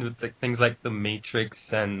happened with things like The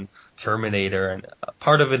Matrix and Terminator. And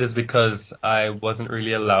part of it is because I wasn't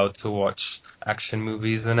really allowed to watch action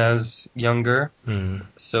movies when I was younger.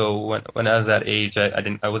 So when I was that age,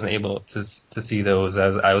 I wasn't able to see those.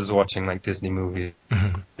 I was watching like Disney movies.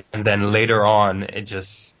 And then later on, it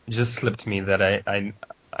just slipped me that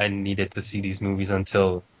I needed to see these movies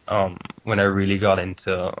until when I really got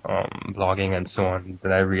into blogging and so on,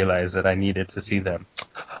 that I realized that I needed to see them.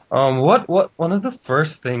 One of the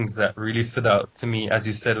first things that really stood out to me, as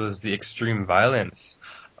you said, was the extreme violence.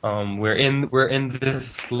 We're in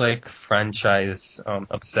this like franchise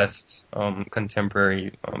obsessed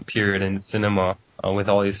contemporary period in cinema, with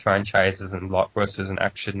all these franchises and blockbusters and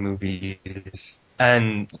action movies.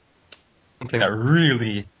 And something that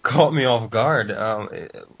really caught me off guard.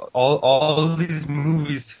 All these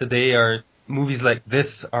movies today are movies like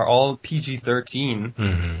this are all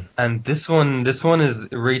PG-13, and this one is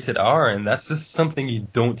rated R, and that's just something you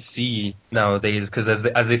don't see nowadays. Because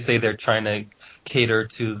as they say, they're trying to cater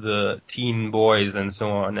to the teen boys and so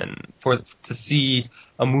on, and to see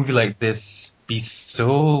a movie like this be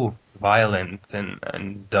so violent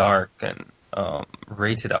and dark and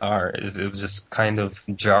rated R, it was just kind of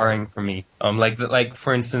jarring for me. Like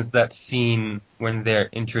for instance, that scene when they're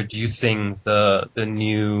introducing the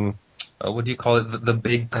new what do you call it, the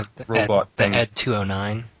big robot thing, Ed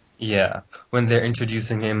 209. Yeah, when they're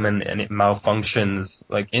introducing him and it malfunctions,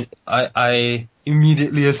 I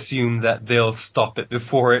immediately assume that they'll stop it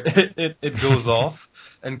before it goes off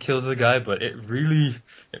and kills the guy, but it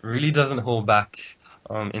really doesn't hold back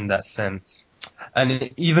in that sense.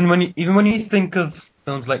 And even when you think of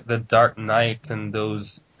films like The Dark Knight and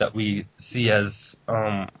those that we see as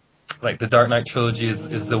like the Dark Knight trilogy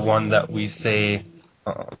is the one that we say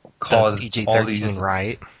caused all these,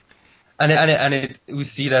 right? And we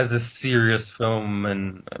see it as a serious film,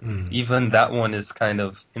 and even that one is kind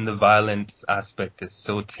of, in the violence aspect, is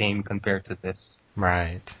so tame compared to this.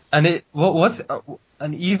 Right. And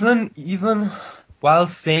even while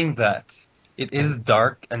saying that, it is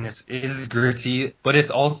dark and it is gritty, but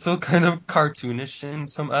it's also kind of cartoonish in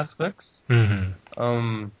some aspects.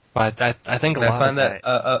 But I think a lot I find of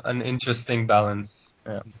that an interesting balance.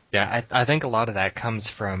 Yeah, I think a lot of that comes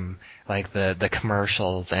from like the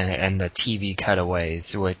commercials and the TV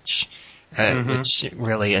cutaways, which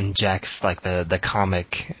really injects like the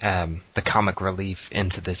comic relief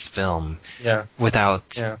into this film,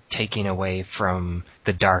 without taking away from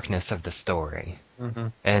the darkness of the story.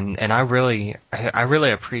 And I really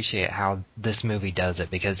appreciate how this movie does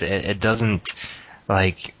it, because it doesn't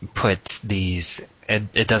like put these.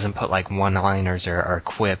 It doesn't put like one-liners or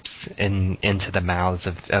quips into the mouths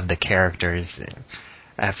of the characters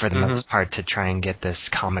for the most part, to try and get this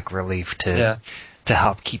comic relief to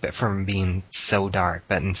help keep it from being so dark.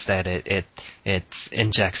 But instead, it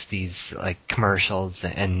injects these like commercials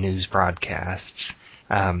and news broadcasts.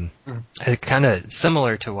 Kind of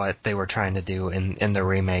similar to what they were trying to do in the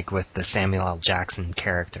remake with the Samuel L. Jackson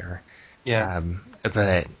character.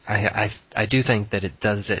 But I do think that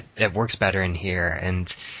it works better in here,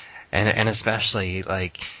 and And especially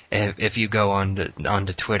like if you go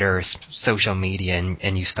onto Twitter or social media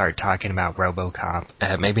and you start talking about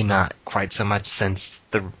RoboCop, maybe not quite so much since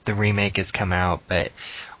the remake has come out, but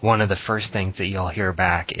one of the first things that you'll hear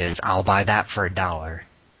back is "I'll buy that for $1."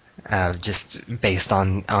 Just based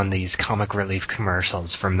on these comic relief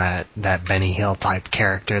commercials from that Benny Hill type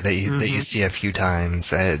character that you see a few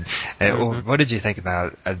times. What did you think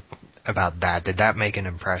about that? Did that make an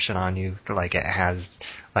impression on you, like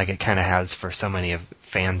it kind of has for so many of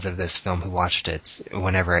fans of this film who watched it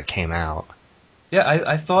whenever it came out? Yeah,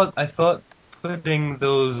 I thought putting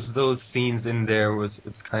those scenes in there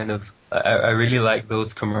was kind of, I really like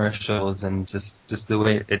those commercials and just the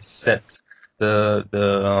way it set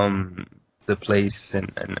the place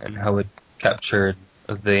and how it captured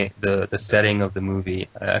the setting of the movie.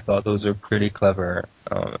 I thought those were pretty clever.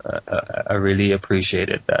 I really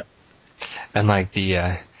appreciated that. And like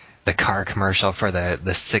the car commercial for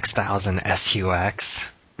the 6000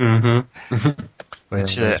 SUX.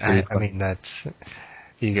 Which I mean, that's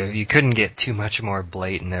you couldn't get too much more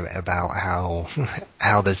blatant about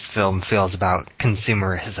how this film feels about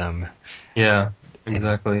consumerism. Yeah,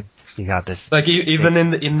 exactly. You got this, like even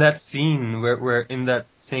in that scene where in that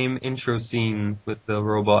same intro scene with the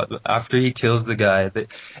robot, after he kills the guy,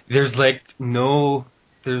 there's like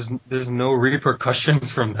there's no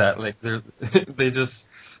repercussions from that. Like they just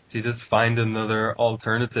find another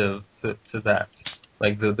alternative to that.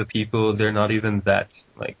 Like the people, they're not even that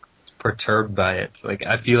like perturbed by it. Like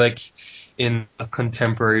I feel like in a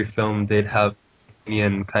contemporary film they'd have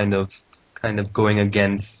Ian kind of going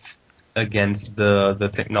against the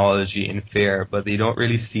technology in fear, but they don't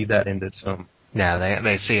really see that in this film. Yeah,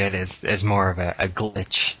 they see it as more of a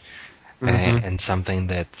glitch and something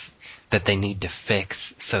that they need to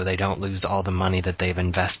fix so they don't lose all the money that they've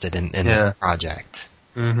invested in this project.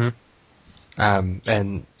 And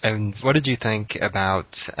what did you think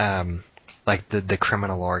about like the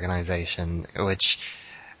criminal organization, which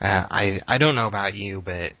I don't know about you,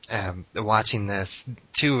 but watching this,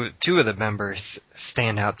 two of the members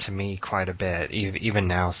stand out to me quite a bit, even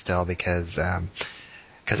now still, because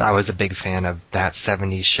I was a big fan of that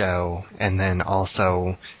 70s show, and then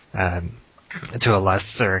also to a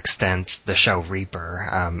lesser extent the show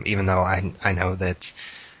Reaper. Even though I know that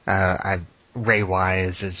Ray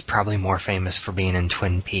Wise is probably more famous for being in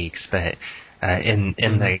Twin Peaks, but in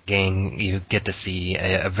the gang you get to see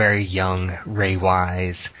a very young Ray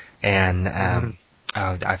Wise, and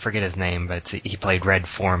I forget his name, but he played Red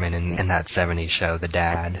Foreman in that 70s show, the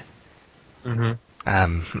dad,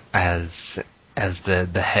 as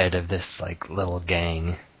the head of this like little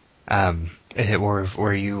gang.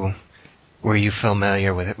 Were you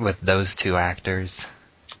familiar with those two actors?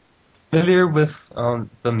 Familiar with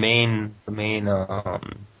the main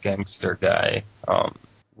gangster guy.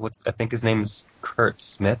 I think his name is Kurt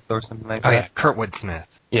Smith or something like that. Oh yeah, Kurtwood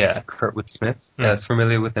Smith. Yeah, Kurtwood Smith. Yeah, I was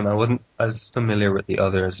familiar with him. I wasn't as familiar with the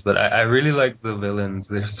others, but I really like the villains.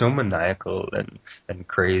 They're so maniacal and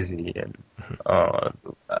crazy, and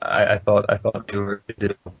I thought they were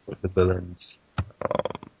good with the villains.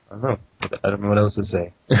 I don't know what else to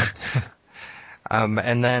say.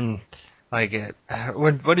 And then, like,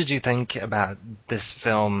 what did you think about this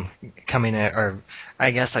film coming in, or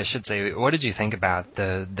I guess I should say, what did you think about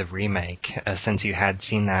the remake, since you had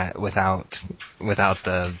seen that without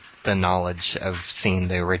the knowledge of seeing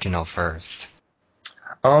the original first?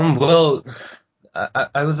 Well,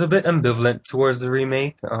 I was a bit ambivalent towards the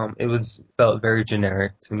remake. It felt very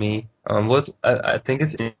generic to me. I think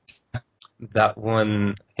it's that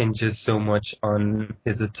one hinges so much on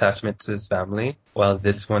his attachment to his family, while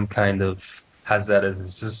this one kind of has that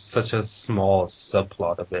as just such a small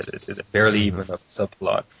subplot of it. It barely even a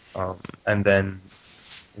subplot. And then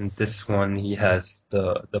in this one, he has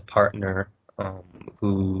the partner,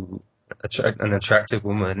 who an attractive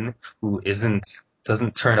woman who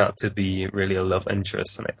doesn't turn out to be really a love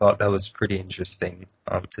interest, and I thought that was pretty interesting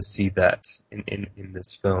to see that in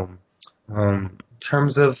this film. In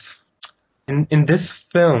terms of in this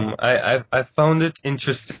film, I found it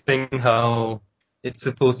interesting how it's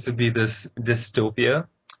supposed to be this dystopia,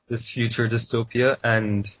 this future dystopia,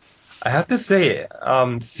 and I have to say,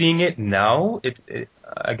 seeing it now,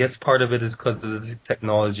 I guess part of it is because the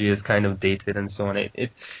technology is kind of dated and so on.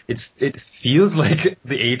 It feels like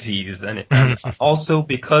the 80s, and also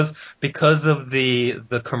because of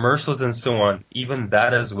the commercials and so on, even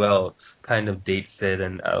that as well kind of dates it,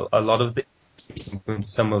 and a lot of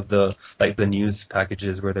some of the like the news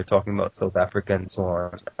packages where they're talking about South Africa and so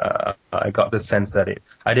on. I got the sense that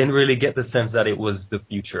I didn't really get the sense that it was the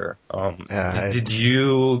future. Did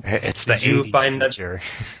you? It's the 80s future.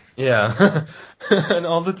 Yeah. And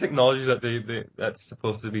all the technology that that's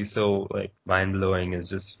supposed to be so like mind blowing is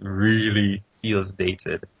just really feels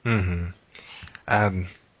dated. Mm-hmm.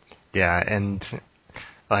 Yeah, and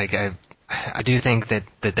like I do think that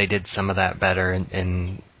they did some of that better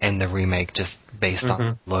in the remake, just based on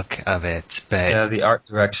the look of it. But yeah, the art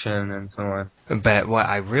direction and so on. But what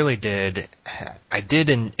I really did, I did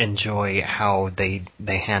enjoy how they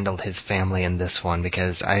handled his family in this one,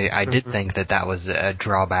 because I did think that was a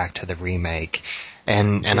drawback to the remake,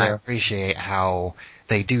 and I appreciate how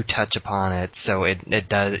they do touch upon it. So it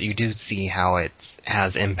does, you do see how it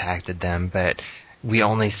has impacted them, but we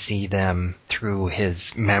only see them through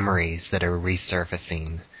his memories that are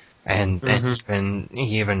resurfacing. And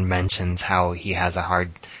he even mentions how he has a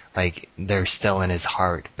hard, like, they're still in his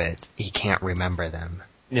heart, but he can't remember them.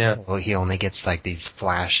 Yeah. So he only gets like these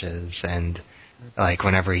flashes, and like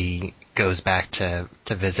whenever he goes back to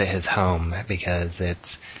visit his home, because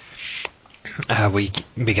it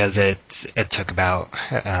took about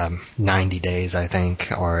 90 days, I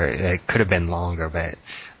think, or it could have been longer, but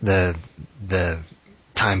the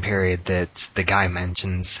time period that the guy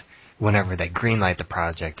mentions whenever they greenlight the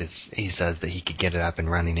project is, he says that he could get it up and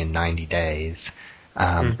running in 90 days.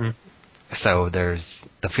 So there's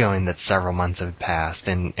the feeling that several months have passed,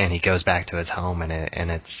 and he goes back to his home, and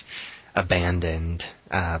it's abandoned.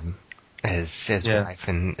 His wife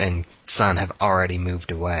and son have already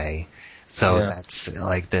moved away. So that's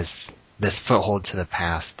like this foothold to the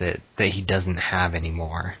past that he doesn't have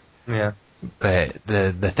anymore. Yeah. But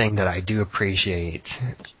the thing that I do appreciate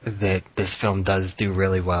that this film does do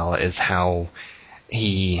really well is how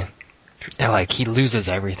he loses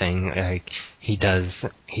everything. Like he dies,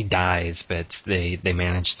 but they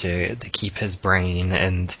manage to keep his brain,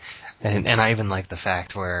 and I even like the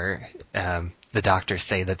fact where the doctors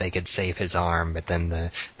say that they could save his arm, but then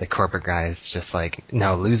the corporate guys just like,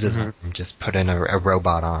 no, lose his arm, just put in a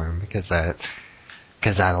robot arm, because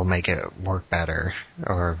that'll make it work better,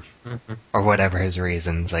 or whatever his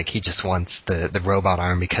reasons. Like, he just wants the robot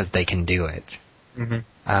arm because they can do it.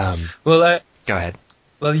 Well, go ahead.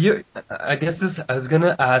 Well, I guess I was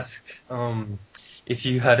gonna ask if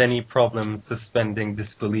you had any problem suspending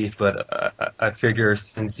disbelief, but I figure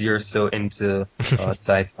since you're so into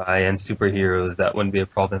sci-fi and superheroes, that wouldn't be a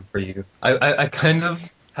problem for you. I kind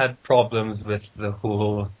of had problems with the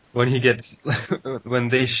whole when when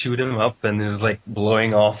they shoot him up and there's like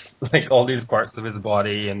blowing off like all these parts of his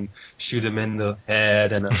body and shoot him in the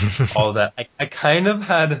head and all that. I kind of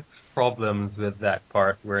had problems with that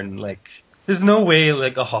part where like there's no way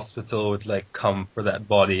like a hospital would like come for that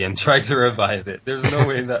body and try to revive it. There's no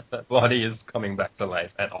way that body is coming back to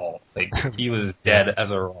life at all. Like he was dead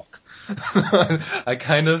as a rock. I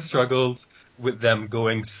kind of struggled with them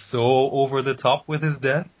going so over the top with his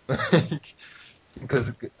death.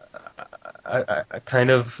 Because I kind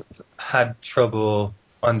of had trouble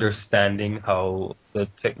understanding how the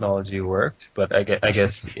technology worked, but I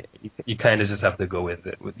guess you kind of just have to go with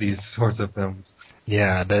it with these sorts of films.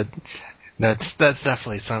 Yeah, that's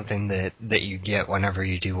definitely something that you get whenever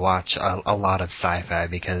you do watch a lot of sci-fi,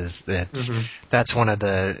 because that's one of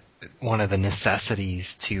the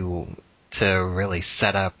necessities to really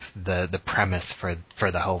set up the premise for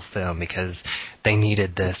the whole film, because they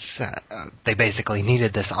needed this they basically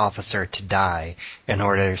needed this officer to die in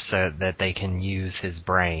order so that they can use his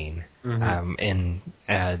brain in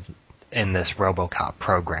this Robocop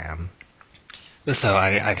program. So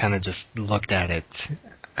I kind of just looked at it.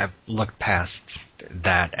 I looked past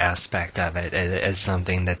that aspect of it as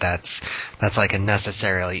something that's like a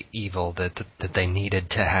necessarily evil that they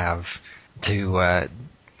needed to have to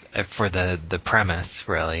for the premise,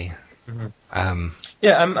 really.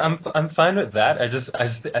 Yeah, I'm fine with that.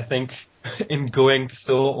 I think in going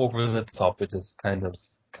so over the top, it just kind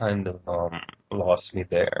of lost me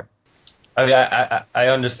there. I mean, I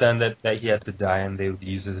understand that he had to die and they would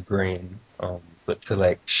use his brain, but to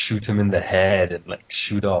like shoot him in the head and like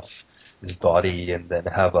shoot off his body and then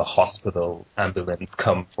have a hospital ambulance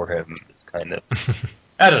come for him is kind of,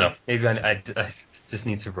 I don't know. Maybe I just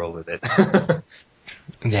need to roll with it.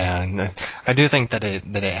 Yeah, I do think that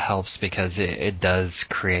it helps, because it does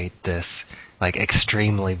create this like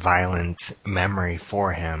extremely violent memory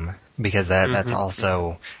for him, because that's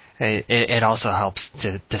also it also helps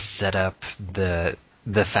to set up the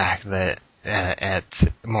fact that at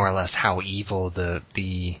more or less how evil the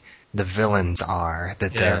villains are,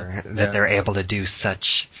 that they're able to do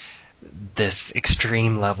such this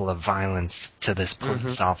extreme level of violence to this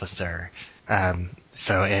police officer.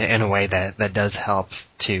 So in a way that does help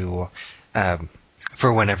to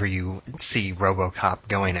for whenever you see Robocop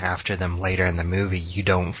going after them later in the movie, you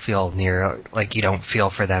don't feel you don't feel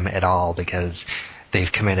for them at all because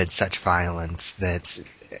they've committed such violence that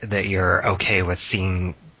you're okay with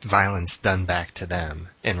seeing violence done back to them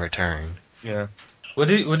in return. Yeah. What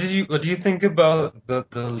do you think about the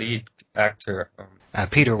lead actor?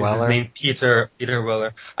 Peter Is his Weller. name Peter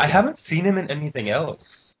Weller? I haven't seen him in anything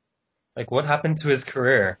else. Like, what happened to his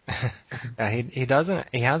career? He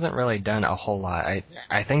hasn't really done a whole lot.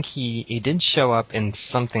 I think he did show up in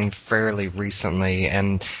something fairly recently,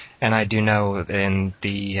 and I do know in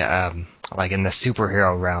the in the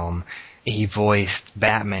superhero realm, he voiced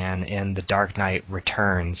Batman in The Dark Knight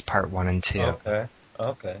Returns Part 1 and 2.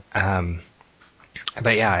 Okay.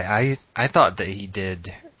 But yeah, I thought that he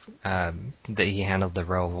did that he handled the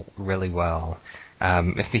role really well.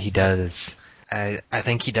 If he does. I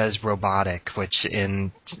think he does robotic, which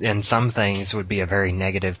in some things would be a very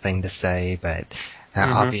negative thing to say, but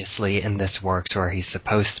obviously in this works where he's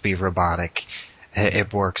supposed to be robotic,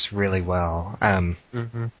 it works really well.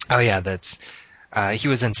 Oh yeah, that's he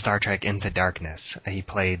was in Star Trek Into Darkness. He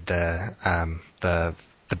played the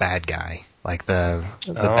bad guy, like the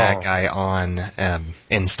bad guy on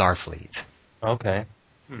in Starfleet. Okay.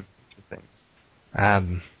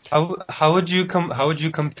 Interesting. How would you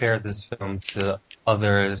compare this film to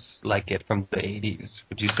others like it from the 80s?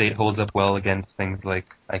 Would you say it holds up well against things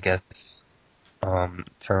like, I guess,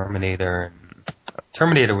 Terminator?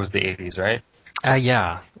 Terminator was the 80s, right?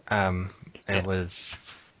 Yeah. It was.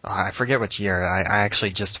 I forget which year. I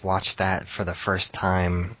actually just watched that for the first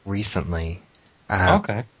time recently.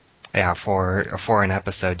 Okay. Yeah, for an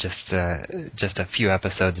episode just a few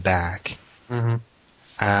episodes back.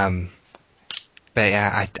 Mm-hmm. But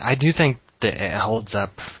yeah, I do think that it holds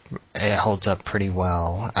up pretty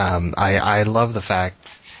well. I love the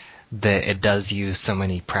fact that it does use so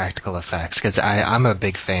many practical effects because I'm a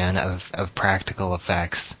big fan of practical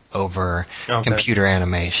effects over computer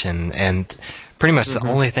animation, and pretty much the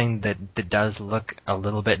only thing that does look a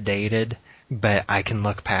little bit dated, but I can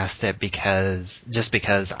look past it because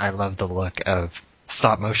I love the look of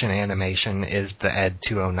stop motion animation is the Ed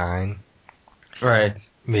 209. Right.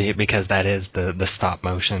 Because that is the stop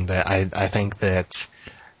motion, but I think that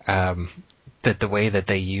that the way that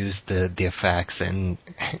they use the effects and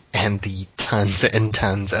the tons and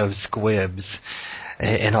tons of squibs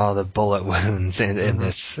and all the bullet wounds in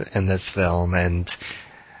this film and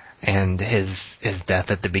his death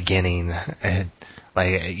at the beginning,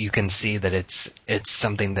 like you can see that it's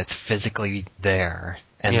something that's physically there.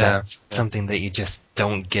 And that's something that you just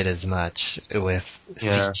don't get as much with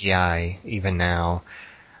CGI even now.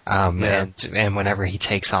 And whenever he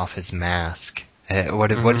takes off his mask, what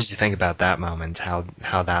did you think about that moment? How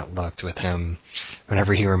that looked with him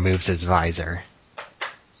whenever he removes his visor?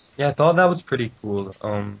 Yeah, I thought that was pretty cool.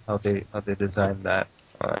 How they designed that.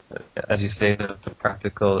 As you say, the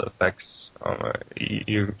practical effects.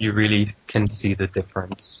 You really can see the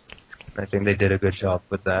difference. I think they did a good job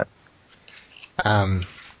with that. Yeah,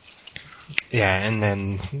 and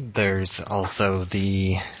then there's also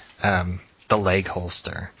the leg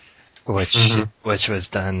holster, which was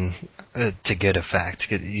done to good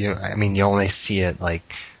effect. You only see it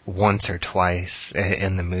like once or twice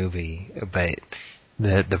in the movie, but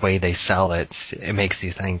the way they sell it, it makes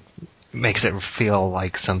it feel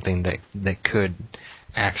like something that could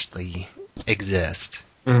actually exist.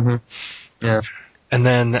 Yeah. And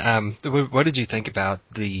then, what did you think about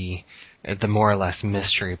the more or less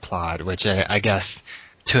mystery plot, which I guess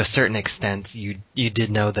to a certain extent you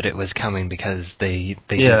did know that it was coming because they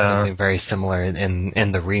did something very similar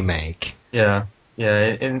in the remake. Yeah.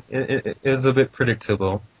 It was a bit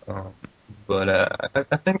predictable, but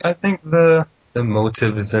I think the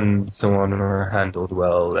motives and so on are handled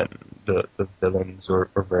well, and the villains were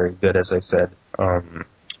very good, as I said.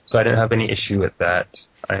 So I didn't have any issue with that.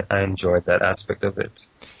 I enjoyed that aspect of it.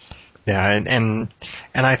 Yeah, and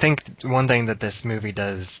I think one thing that this movie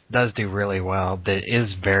does do really well that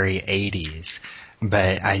is very 80s,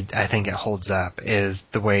 but I think it holds up is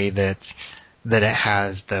the way that it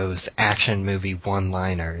has those action movie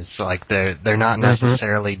one-liners. Like they're not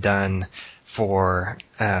necessarily done for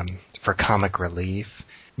comic relief,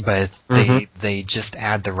 but they just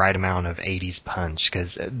add the right amount of 80s punch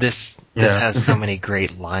because this has so many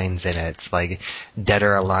great lines in it, like "Dead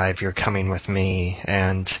or alive, you're coming with me,"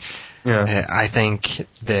 and I think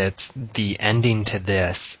that the ending to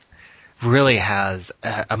this really has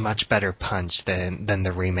a much better punch than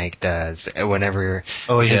the remake does. Whenever,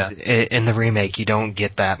 because in the remake you don't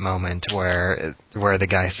get that moment where the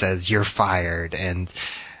guy says "you're fired" and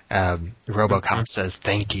Robocop says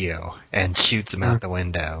 "thank you" and shoots him out the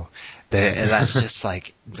window.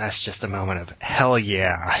 That's just a moment of hell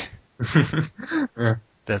yeah. Yeah.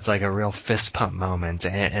 That's like a real fist pump moment,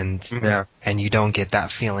 and you don't get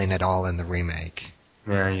that feeling at all in the remake.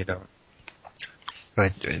 Yeah, you don't.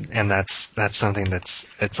 And that's something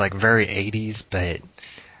it's like very 80s, but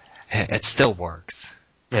it still works.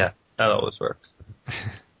 Yeah, that always works.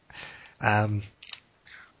 Let's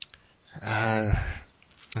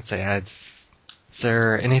see. Is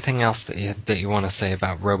there anything else that you want to say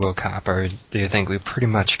about RoboCop, or do you think we pretty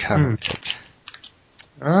much covered it?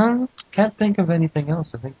 Can't think of anything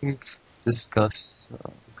else. I think we've discussed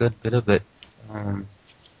a good bit of it. I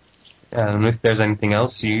don't know if there's anything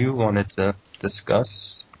else you wanted to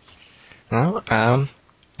discuss. Well, I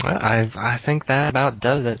think that about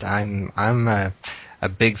does it. I'm a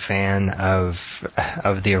big fan of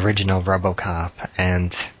the original RoboCop,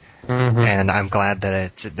 and I'm glad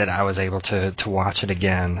that I was able to watch it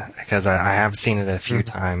again, because I have seen it a few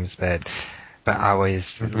times, but I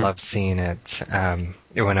always love seeing it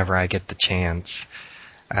whenever I get the chance.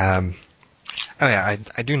 Oh yeah,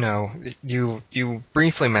 I do know you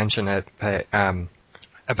briefly mentioned it, but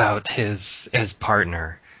about his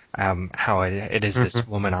partner, how it is this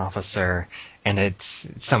woman officer, and it's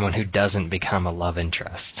someone who doesn't become a love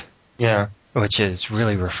interest. Yeah, which is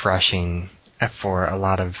really refreshing for a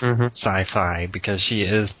lot of sci-fi, because she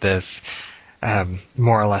is this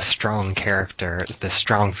more or less strong character, this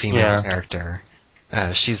strong female character.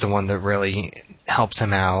 She's the one that really helps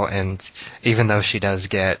him out, and even though she does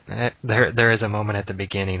get there is a moment at the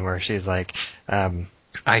beginning where she's like,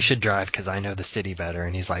 I should drive because I know the city better,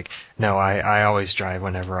 and he's like, no, I always drive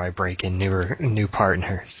whenever I break in new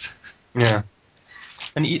partners. Yeah,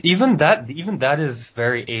 and even that is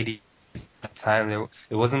very 80s at the time.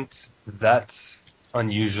 It wasn't that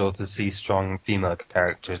unusual to see strong female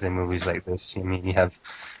characters in movies like this. I mean, you have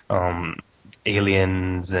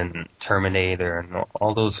Aliens and Terminator and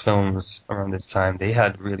all those films around this time. They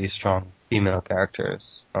had really strong female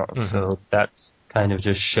characters. So that kind of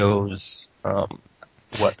just shows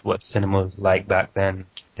what cinema was like back then.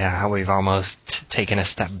 Yeah, how we've almost taken a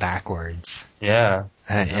step backwards. Yeah.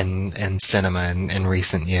 In cinema in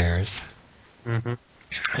recent years.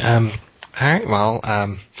 Mm-hmm. All right, well,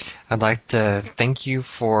 I'd like to thank you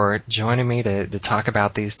for joining me to talk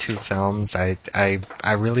about these two films. I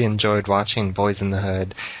really enjoyed watching Boyz n the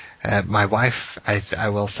Hood. My wife, I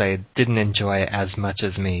will say, didn't enjoy it as much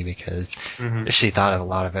as me, because she thought a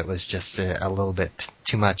lot of it was just a little bit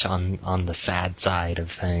too much on the sad side of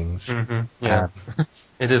things. Yeah,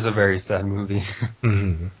 it is a very sad movie.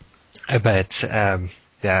 But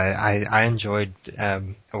yeah, I enjoyed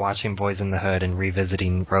watching Boyz n the Hood and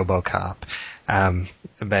revisiting RoboCop.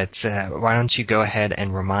 But why don't you go ahead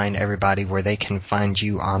and remind everybody where they can find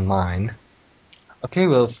you online? Okay,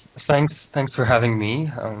 well, thanks for having me.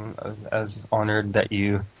 I was honored that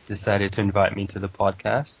you decided to invite me to the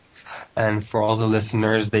podcast. And for all the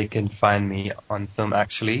listeners, they can find me on Film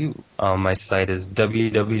Actually. My site is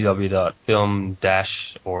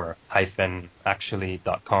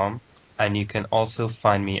www.film-actually.com. And you can also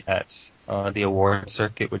find me at the award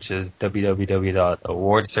circuit, which is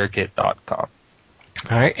www.awardcircuit.com.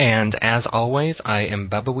 All right, and as always, I am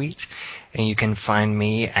Bubba Wheat, and you can find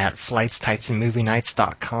me at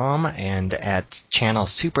flightstitesandmovienights.com and at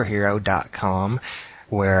channelsuperhero.com,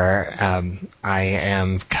 where I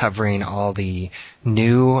am covering all the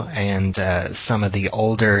new and some of the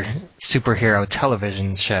older superhero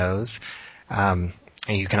television shows.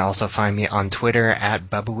 You can also find me on Twitter at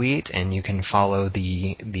Bubba Wheat, and you can follow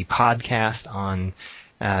the podcast on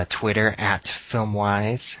Twitter at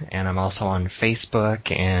Filmwhys, and I'm also on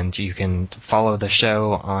Facebook, and you can follow the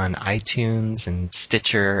show on iTunes and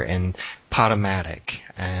Stitcher and Podomatic.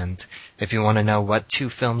 And if you want to know what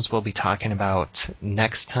two films we'll be talking about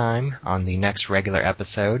next time on the next regular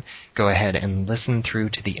episode, go ahead and listen through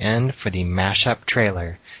to the end for the mashup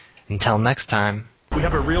trailer. Until next time. We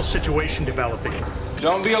have a real situation developing.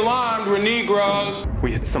 Don't be alarmed, we're Negroes.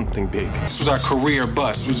 We hit something big. This was our career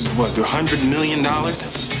bust, which is what, $100 million?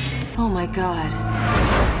 Oh my God.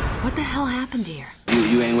 What the hell happened here?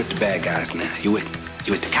 You ain't with the bad guys now. You with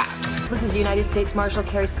the cops. This is United States Marshal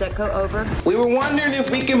Carrie Stetko, over. We were wondering if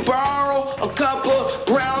we can borrow a cup of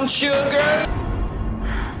brown sugar.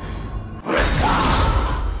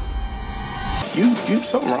 You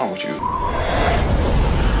something wrong with you.